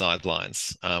from the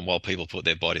sidelines while people put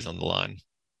their bodies on the line.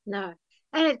 No.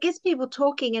 And it gets people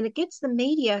talking, and it gets the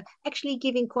media actually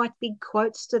giving quite big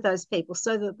quotes to those people,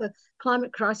 so that the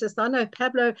climate crisis, I know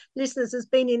Pablo, listeners, has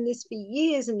been in this for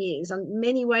years and years, in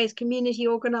many ways community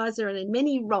organizer and in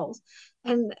many roles.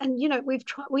 And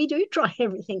we do try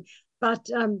everything, but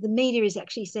the media is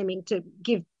actually seeming to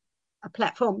give a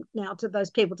platform now to those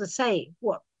people to say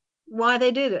why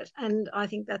they did it. And I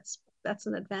think that's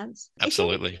an advance.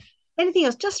 Absolutely. Anything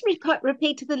else? Just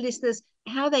repeat to the listeners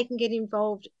how they can get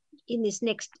involved in this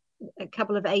next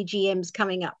couple of AGMs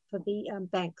coming up for the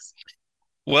banks.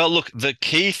 Well, look, the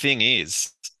key thing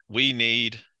is we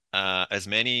need as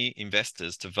many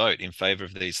investors to vote in favour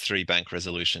of these 3 bank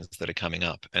resolutions that are coming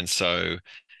up. And so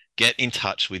get in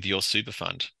touch with your super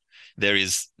fund. There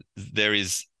is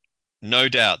no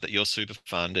doubt that your super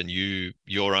fund and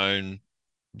your own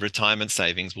retirement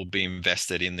savings will be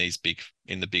invested in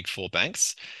the big 4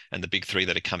 banks and the big 3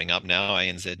 that are coming up now,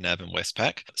 ANZ, NAB and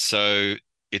Westpac. So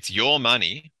it's your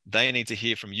money. They need to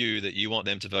hear from you that you want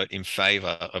them to vote in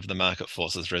favour of the market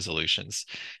forces resolutions,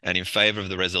 and in favour of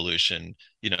the resolution,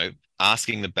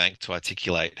 asking the bank to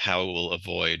articulate how it will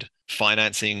avoid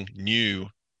financing new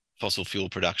fossil fuel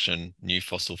production, new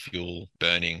fossil fuel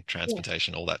burning,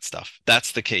 transportation, all that stuff.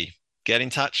 That's the key. Get in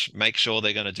touch, make sure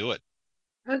they're going to do it.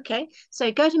 Okay, so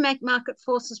go to Make Market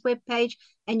Forces webpage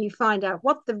and you find out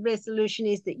what the resolution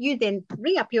is, that you then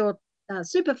ring up your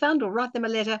super fund or write them a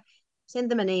letter, send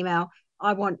them an email.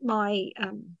 I want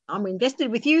I'm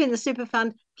invested with you in the super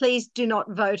fund. Please do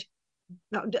not vote.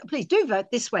 No, please do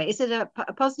vote this way. Is it a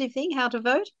positive thing, how to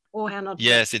vote or how not to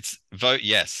Yes, it's vote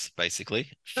yes, basically,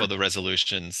 for the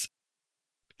resolutions.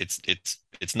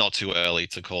 It's not too early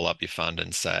to call up your fund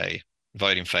and say,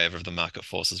 vote in favour of the market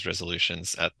forces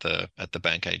resolutions at the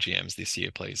bank AGMs this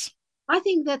year, please. I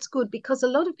think that's good, because a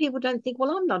lot of people don't think,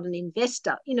 well, I'm not an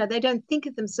investor. They don't think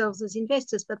of themselves as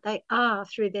investors, but they are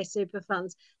through their super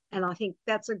funds. And I think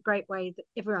that's a great way that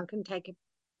everyone can take a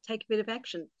bit of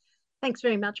action. Thanks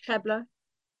very much, Pablo.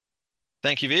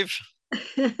 Thank you, Viv.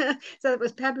 So it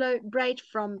was Pablo Brait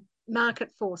from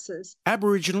Market Forces.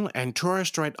 Aboriginal and Torres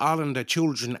Strait Islander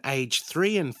children aged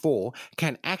 3 and 4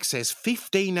 can access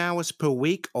 15 hours per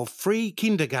week of free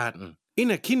kindergarten. In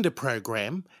a kinder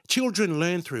program, children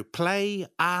learn through play,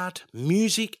 art,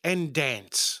 music and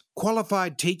dance.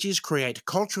 Qualified teachers create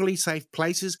culturally safe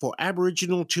places for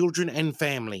Aboriginal children and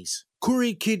families.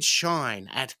 Koori Kids Shine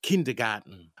at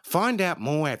kindergarten. Find out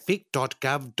more at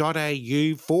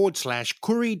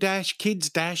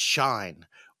vic.gov.au/Koori-Kids-Shine.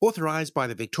 Authorised by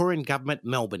the Victorian Government,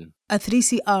 Melbourne. A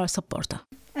 3CR supporter.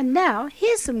 And now,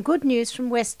 here's some good news from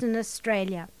Western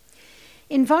Australia.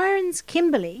 Environs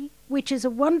Kimberley, which is a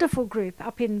wonderful group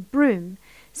up in Broome,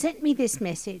 sent me this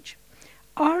message.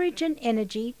 Origin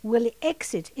Energy will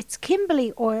exit its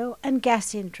Kimberley oil and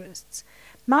gas interests.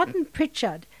 Martin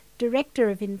Pritchard, Director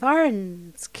of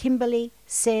Environs Kimberley,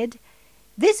 said,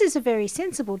 "This is a very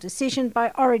sensible decision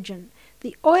by Origin.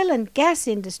 The oil and gas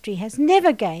industry has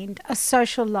never gained a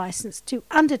social licence to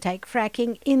undertake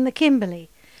fracking in the Kimberley.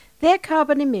 Their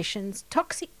carbon emissions,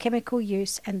 toxic chemical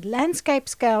use and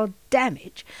landscape-scale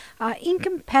damage are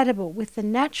incompatible with the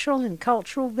natural and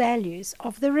cultural values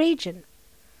of the region."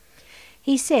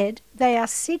 He said they are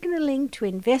signalling to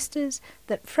investors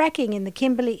that fracking in the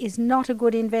Kimberley is not a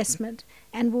good investment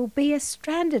and will be a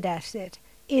stranded asset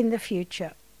in the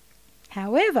future.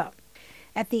 However,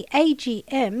 at the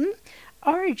AGM,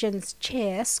 Origin's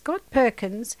chair, Scott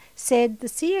Perkins, said the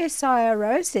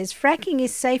CSIRO says fracking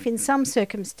is safe in some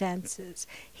circumstances.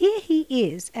 Here he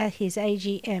is at his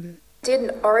AGM.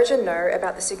 Did Origin know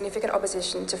about the significant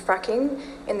opposition to fracking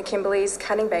in the Kimberley's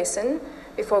Canning Basin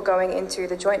before going into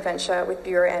the joint venture with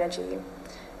Bureau Energy?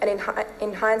 And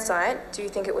in hindsight, do you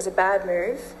think it was a bad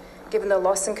move, given the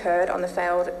loss incurred on the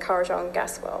failed Kurrajong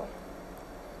gas well?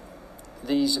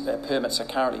 These permits are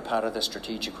currently part of the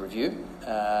strategic review,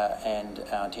 and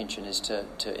our intention is to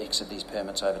exit these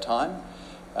permits over time.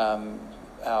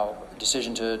 Our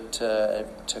decision to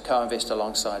co-invest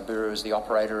alongside Buru as the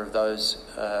operator of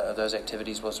those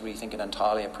activities was, we think, an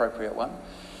entirely appropriate one.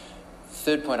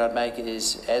 Third point I'd make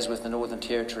is, as with the Northern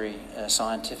Territory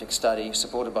scientific study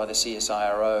supported by the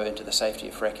CSIRO into the safety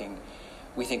of fracking,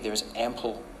 we think there is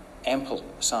ample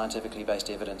scientifically based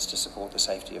evidence to support the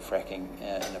safety of fracking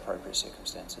in appropriate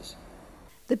circumstances.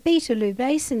 The Beetaloo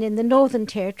Basin in the Northern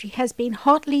Territory has been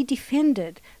hotly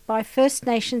defended by First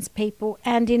Nations people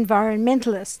and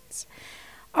environmentalists.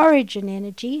 Origin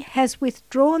Energy has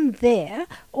withdrawn there,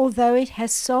 although it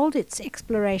has sold its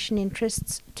exploration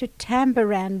interests to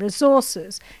Tamboran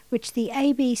Resources, which the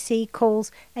ABC calls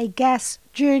a gas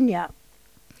junior.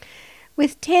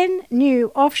 With 10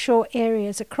 new offshore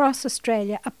areas across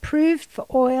Australia approved for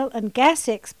oil and gas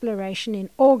exploration in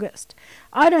August,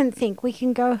 I don't think we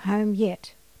can go home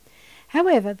yet.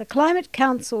 However, the Climate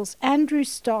Council's Andrew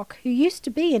Stock, who used to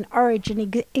be an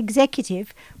Origin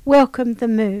executive, welcomed the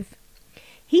move.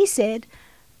 He said,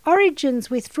 Origin's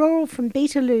withdrawal from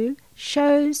Beetaloo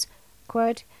shows,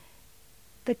 quote,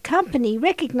 the company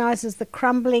recognises the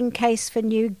crumbling case for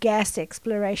new gas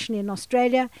exploration in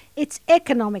Australia. It's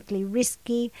economically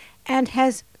risky and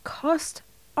has cost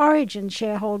Origin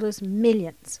shareholders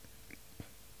millions.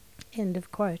 End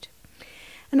of quote.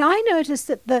 And I noticed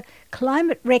that the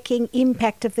climate-wrecking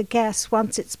impact of the gas,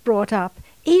 once it's brought up,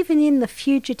 even in the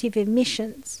fugitive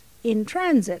emissions in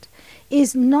transit,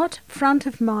 is not front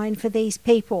of mind for these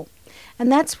people.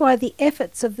 And that's why the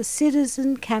efforts of the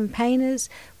citizen campaigners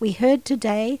we heard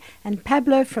today and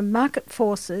Pablo from Market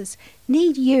Forces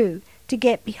need you to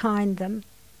get behind them.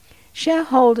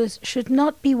 Shareholders should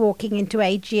not be walking into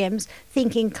AGMs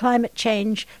thinking climate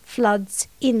change, floods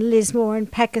in Lismore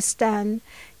and Pakistan,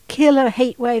 killer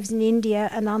heat waves in India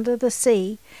and under the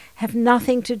sea have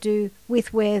nothing to do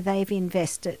with where they've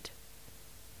invested.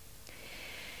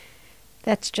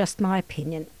 That's just my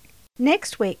opinion.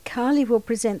 Next week, Carly will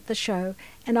present the show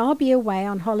and I'll be away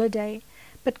on holiday.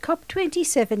 But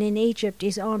COP27 in Egypt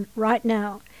is on right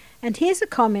now. And here's a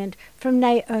comment from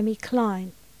Naomi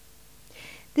Klein.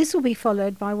 This will be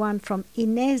followed by one from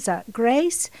Ineza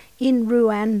Grace in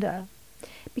Rwanda.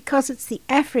 Because it's the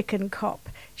African COP,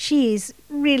 she is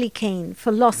really keen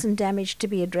for loss and damage to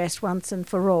be addressed once and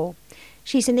for all.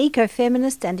 She's an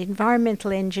ecofeminist and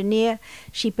environmental engineer.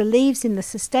 She believes in the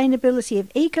sustainability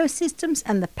of ecosystems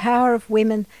and the power of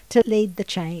women to lead the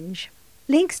change.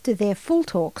 Links to their full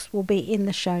talks will be in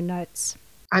the show notes.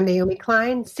 I'm Naomi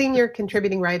Klein, senior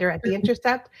contributing writer at The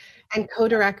Intercept and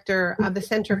co-director of the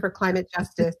Center for Climate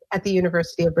Justice at the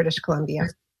University of British Columbia.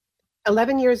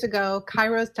 11 years ago,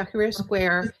 Cairo's Tahrir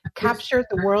Square captured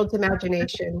the world's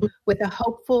imagination with a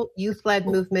hopeful youth-led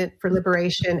movement for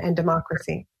liberation and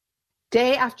democracy.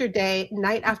 Day after day,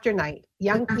 night after night,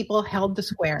 young people held the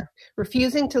square,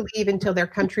 refusing to leave until their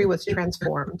country was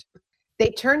transformed. They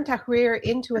turned Tahrir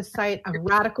into a site of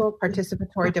radical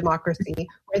participatory democracy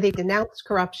where they denounced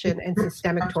corruption and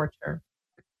systemic torture.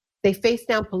 They faced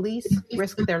down police,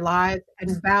 risked their lives,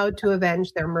 and vowed to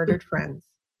avenge their murdered friends.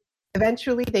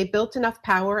 Eventually, they built enough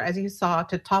power, as you saw,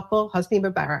 to topple Hosni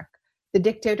Mubarak, the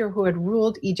dictator who had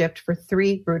ruled Egypt for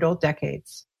 3 brutal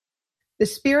decades. The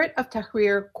spirit of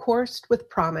Tahrir coursed with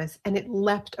promise, and it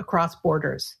leapt across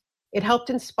borders. It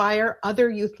helped inspire other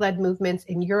youth-led movements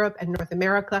in Europe and North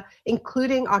America,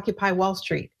 including Occupy Wall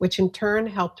Street, which in turn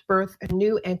helped birth a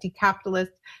new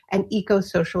anti-capitalist and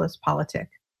eco-socialist politic.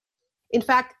 In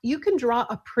fact, you can draw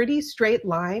a pretty straight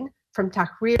line from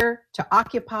Tahrir to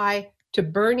Occupy to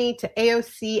Bernie to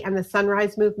AOC and the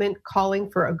Sunrise Movement calling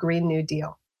for a Green New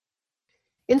Deal.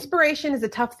 Inspiration is a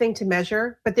tough thing to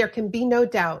measure, but there can be no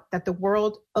doubt that the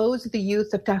world owes the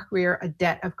youth of Tahrir a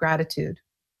debt of gratitude.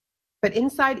 But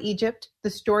inside Egypt, the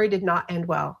story did not end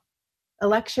well.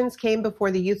 Elections came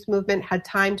before the youth movement had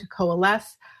time to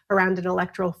coalesce around an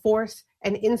electoral force,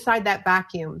 and inside that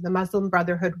vacuum, the Muslim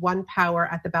Brotherhood won power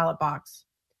at the ballot box.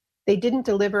 They didn't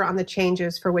deliver on the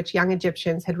changes for which young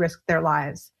Egyptians had risked their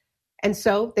lives. And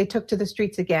so they took to the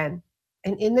streets again.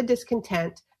 And in the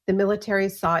discontent, the military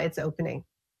saw its opening.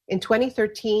 In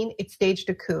 2013, it staged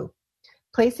a coup,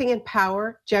 placing in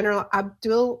power General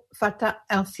Abdel Fattah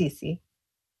el-Sisi.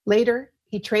 Later,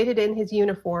 he traded in his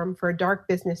uniform for a dark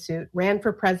business suit, ran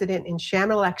for president in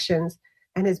sham elections,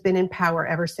 and has been in power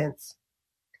ever since.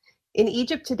 In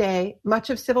Egypt today, much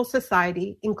of civil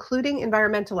society, including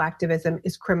environmental activism,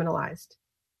 is criminalized.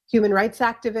 Human rights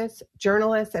activists,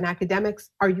 journalists, and academics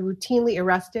are routinely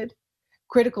arrested.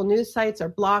 Critical news sites are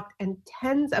blocked, and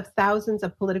tens of thousands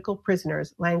of political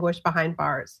prisoners languish behind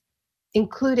bars,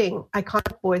 including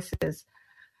iconic voices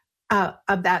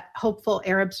of that hopeful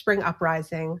Arab Spring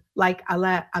uprising, like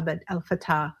Alaa Abd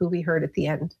el-Fattah, who we heard at the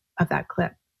end of that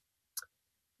clip.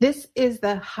 This is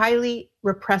the highly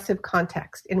repressive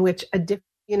context in which a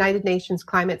United Nations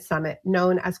climate summit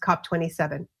known as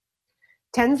COP27.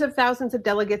 Tens of thousands of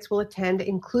delegates will attend,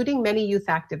 including many youth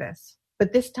activists.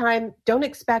 But this time, don't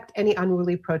expect any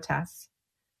unruly protests.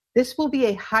 This will be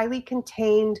a highly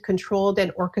contained, controlled,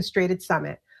 and orchestrated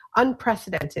summit,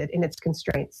 unprecedented in its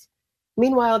constraints.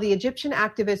 Meanwhile, the Egyptian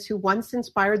activists who once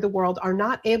inspired the world are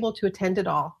not able to attend at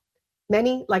all.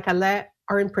 Many, like Alaa,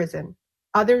 are in prison.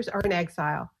 Others are in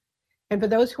exile. And for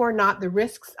those who are not, the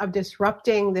risks of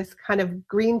disrupting this kind of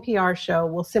green PR show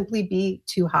will simply be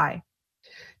too high.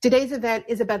 Today's event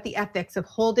is about the ethics of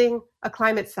holding a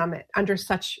climate summit under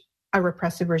such a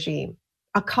repressive regime,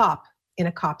 a COP in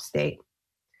a COP state.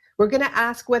 We're going to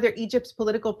ask whether Egypt's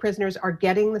political prisoners are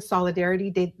getting the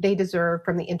solidarity they deserve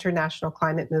from the international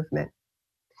climate movement.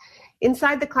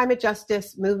 Inside the climate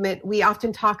justice movement, we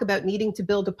often talk about needing to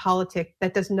build a politic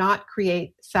that does not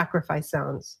create sacrifice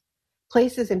zones,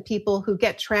 places and people who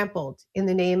get trampled in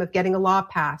the name of getting a law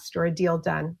passed or a deal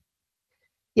done.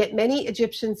 Yet many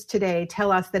Egyptians today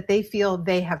tell us that they feel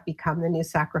they have become the new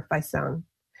sacrifice zone,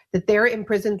 that their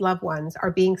imprisoned loved ones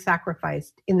are being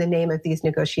sacrificed in the name of these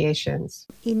negotiations.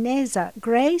 Ineza,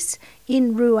 Grace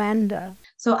in Rwanda.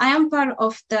 So I am part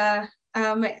of the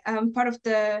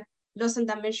Loss and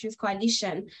Damage Youth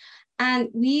Coalition, and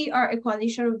we are a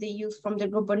coalition of the youth from the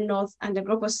Global North and the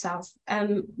Global South.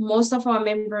 Most of our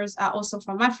members are also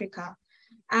from Africa,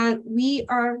 and we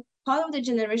are part of the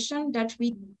generation that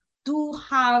we do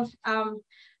have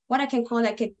what I can call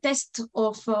like a test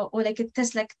of, or like a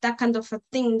test like that kind of a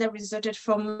thing that resulted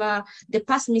from the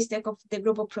past mistake of the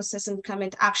global process and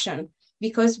climate action,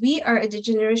 because we are the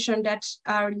generation that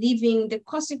are living the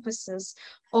consequences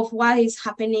of what is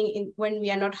happening when we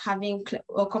are not having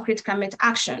concrete climate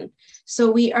action.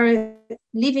 So we are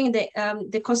living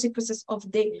the consequences of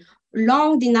the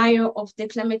long denial of the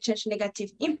climate change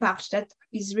negative impact that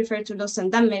is referred to loss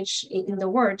and damage in the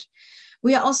world.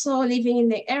 We are also living in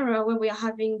the era where we are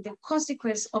having the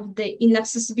consequence of the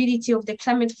inaccessibility of the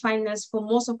climate finance for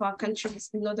most of our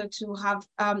countries in order to have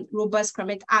robust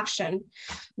climate action.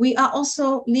 We are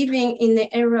also living in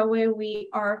the era where we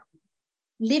are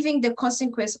living the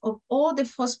consequence of all the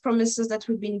false promises that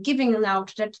we've been giving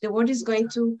out, that the world is going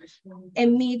to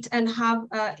emit and have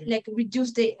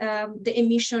reduce the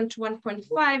emission to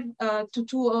 1.5 to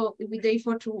 2, with the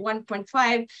effort to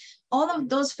 1.5. All of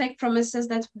those fake promises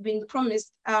that have been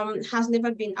promised has never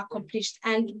been accomplished,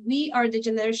 and we are the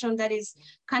generation that is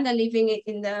kind of living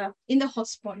in the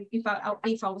hotspot,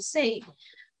 if I would say.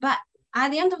 But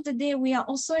at the end of the day, we are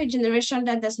also a generation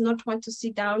that does not want to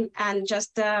sit down and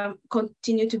just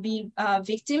continue to be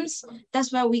victims.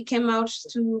 That's why we came out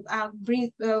to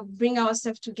bring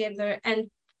ourselves together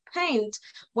and paint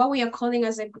what we are calling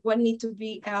as what need to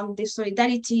be the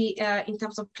solidarity in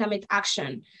terms of climate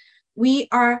action. We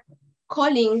are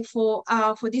calling for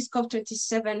this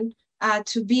COP27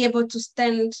 to be able to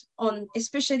stand on,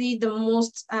 especially the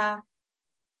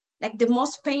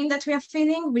most pain that we are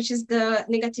feeling, which is the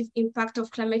negative impact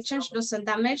of climate change, loss and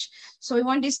damage. So we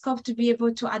want this COP to be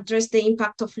able to address the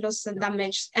impact of loss and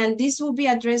damage. And this will be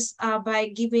addressed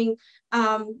by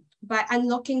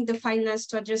unlocking the finance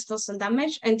to address loss and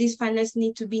damage. And this finance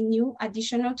need to be new,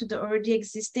 additional to the already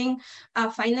existing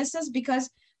finances,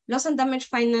 because loss and damage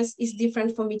finance is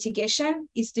different for mitigation,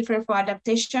 it's different for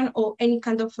adaptation or any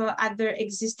kind of other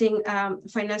existing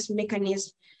finance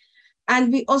mechanism.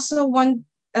 And we also want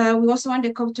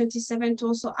the COP27 to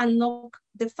also unlock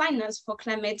the finance for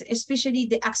climate, especially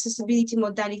the accessibility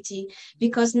modality,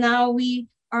 because now we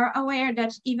are aware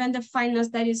that even the finance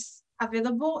that is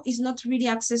available is not really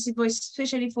accessible,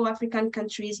 especially for African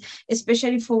countries,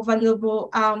 especially for vulnerable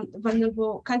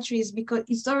countries, because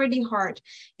it's already hard.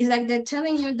 It's like they're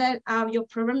telling you that your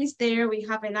problem is there, we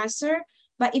have an answer,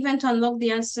 but even to unlock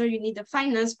the answer, you need the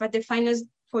finance, but the finance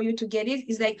for you to get it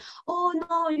is like, oh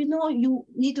no, you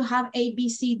need to have A, B,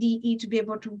 C, D, E to be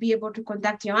able to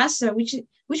conduct your answer, which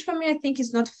for me I think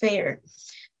is not fair.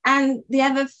 And the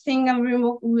other thing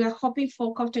we are hoping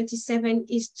for COP27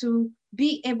 is to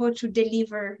be able to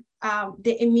deliver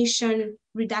the emission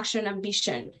reduction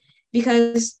ambition,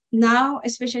 because now,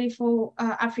 especially for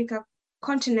Africa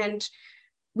continent,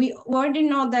 we already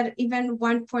know that even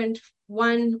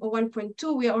 1.1 or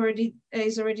 1.2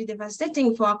 is already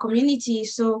devastating for our community.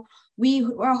 So we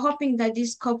are hoping that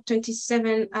this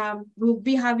COP27 will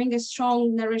be having a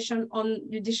strong narration on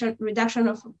reduction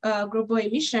of global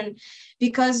emission,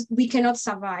 because we cannot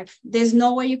survive. There's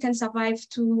no way you can survive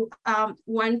to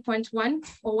 1.1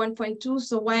 or 1.2.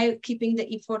 So why keeping the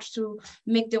effort to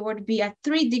make the world be at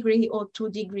 3 degrees or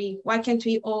 2 degrees? Why can't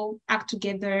we all act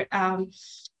together and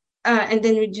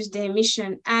then reduce the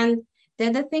emission? And the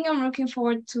other thing I'm looking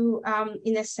forward to,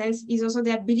 in a sense, is also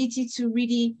the ability to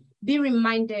really be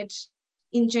reminded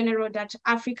in general that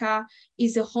Africa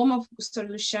is the home of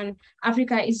solution.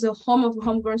 Africa is the home of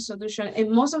homegrown solution.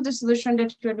 And most of the solutions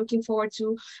that we're looking forward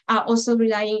to are also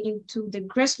relying into the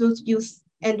grassroots youth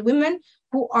and women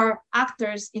who are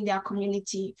actors in their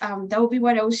community. That will be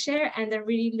what I will share. And I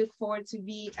really look forward to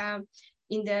be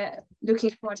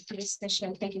looking forward to this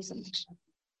session. Thank you so much.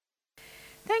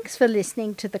 Thanks for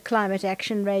listening to the Climate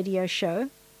Action Radio Show.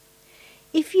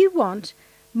 If you want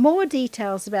more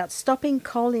details about stopping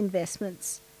coal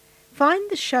investments, find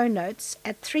the show notes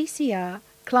at 3CR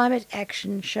Climate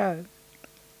Action Show.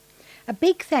 A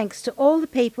big thanks to all the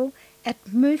people at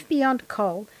Move Beyond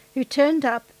Coal who turned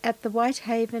up at the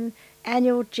Whitehaven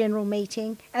Annual General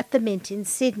Meeting at the Mint in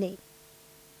Sydney.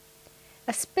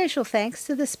 A special thanks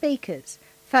to the speakers,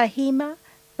 Fahima,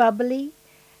 Bubbly,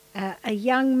 a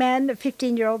young man, a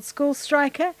 15-year-old school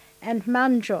striker, and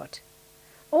Manjot.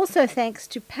 Also thanks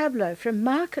to Pablo from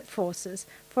Market Forces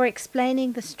for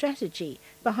explaining the strategy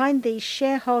behind these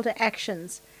shareholder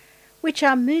actions, which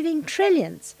are moving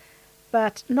trillions,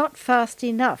 but not fast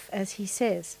enough, as he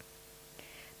says.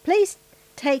 Please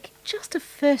take just a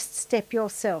first step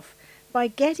yourself by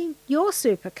getting your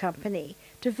super company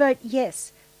to vote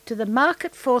yes to the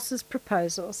Market Forces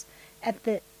proposals at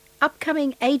the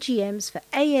upcoming AGMs for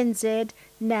ANZ,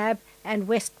 NAB and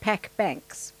Westpac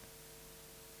banks.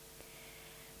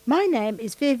 My name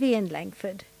is Vivian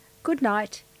Langford. Good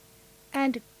night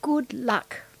and good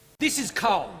luck. This is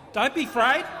coal. Don't be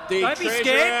afraid. Don't be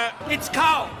scared. It's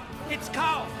coal. It's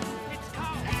coal. It's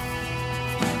coal.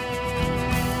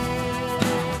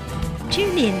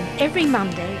 Tune in every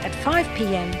Monday at 5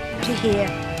 p.m. to hear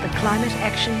the Climate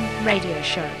Action Radio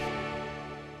Show.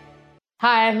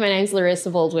 Hi, my name's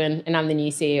Larissa Baldwin and I'm the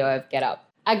new CEO of GetUp.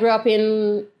 I grew up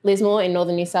in Lismore in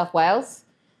northern New South Wales,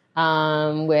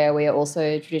 where we are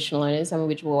also traditional owners. I'm a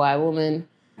Widjabul woman.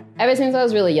 Ever since I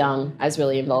was really young, I was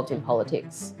really involved in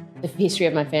politics. The history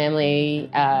of my family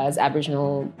as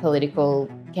Aboriginal political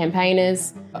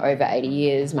campaigners, over 80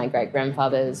 years, my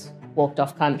great-grandfathers walked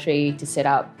off country to set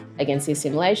up against the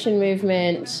assimilation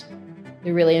movement.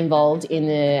 They're really involved in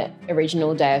the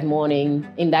original day of mourning.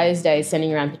 In those days,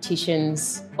 sending around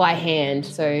petitions by hand.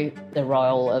 So the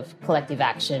role of collective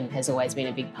action has always been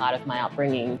a big part of my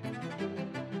upbringing.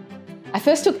 I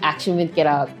first took action with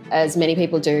GetUp, as many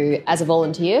people do, as a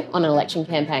volunteer on an election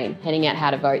campaign, handing out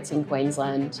how to votes in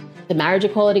Queensland. The marriage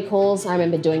equality calls, I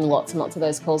remember doing lots and lots of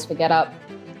those calls for GetUp.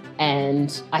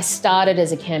 And I started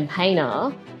as a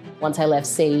campaigner once I left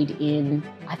Seed in,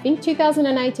 I think,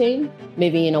 2018,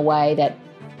 moving in a way that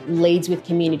leads with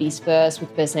communities first, with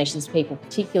First Nations people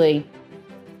particularly.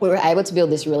 We were able to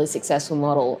build this really successful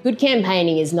model. Good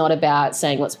campaigning is not about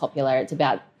saying what's popular, it's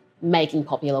about making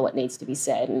popular what needs to be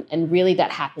said. And really that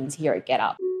happens here at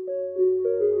GetUp.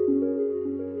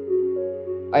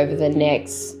 Over the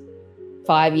next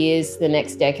 5 years, the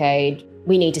next decade,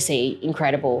 we need to see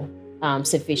incredible,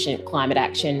 sufficient climate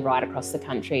action right across the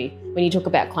country. When you talk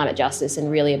about climate justice and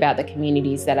really about the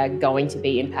communities that are going to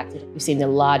be impacted, we've seen the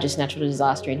largest natural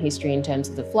disaster in history in terms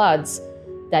of the floods.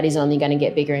 That is only going to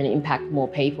get bigger and impact more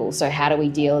people. So how do we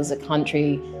deal as a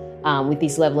country with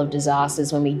this level of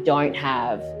disasters when we don't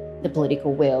have the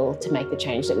political will to make the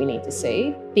change that we need to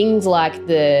see? Things like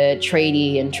the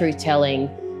treaty and truth-telling,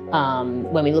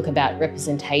 when we look about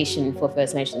representation for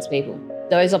First Nations people,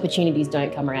 those opportunities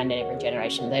don't come around in every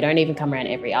generation. They don't even come around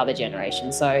every other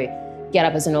generation. So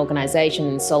GetUp as an organisation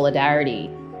and solidarity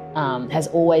has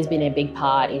always been a big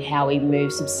part in how we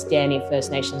move substantive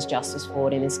First Nations justice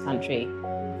forward in this country.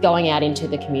 Going out into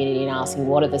the community and asking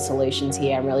what are the solutions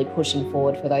here and really pushing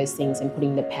forward for those things and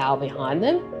putting the power behind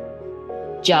them.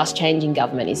 Just changing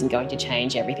government isn't going to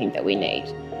change everything that we need.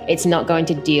 It's not going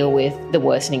to deal with the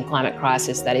worsening climate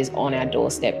crisis that is on our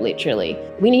doorstep, literally.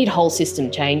 We need whole system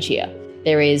change here.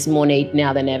 There is more need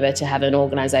now than ever to have an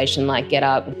organisation like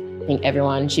GetUp. I think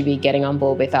everyone should be getting on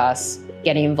board with us,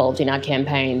 getting involved in our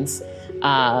campaigns.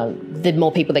 The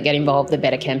more people that get involved, the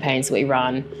better campaigns we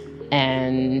run.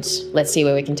 And let's see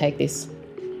where we can take this.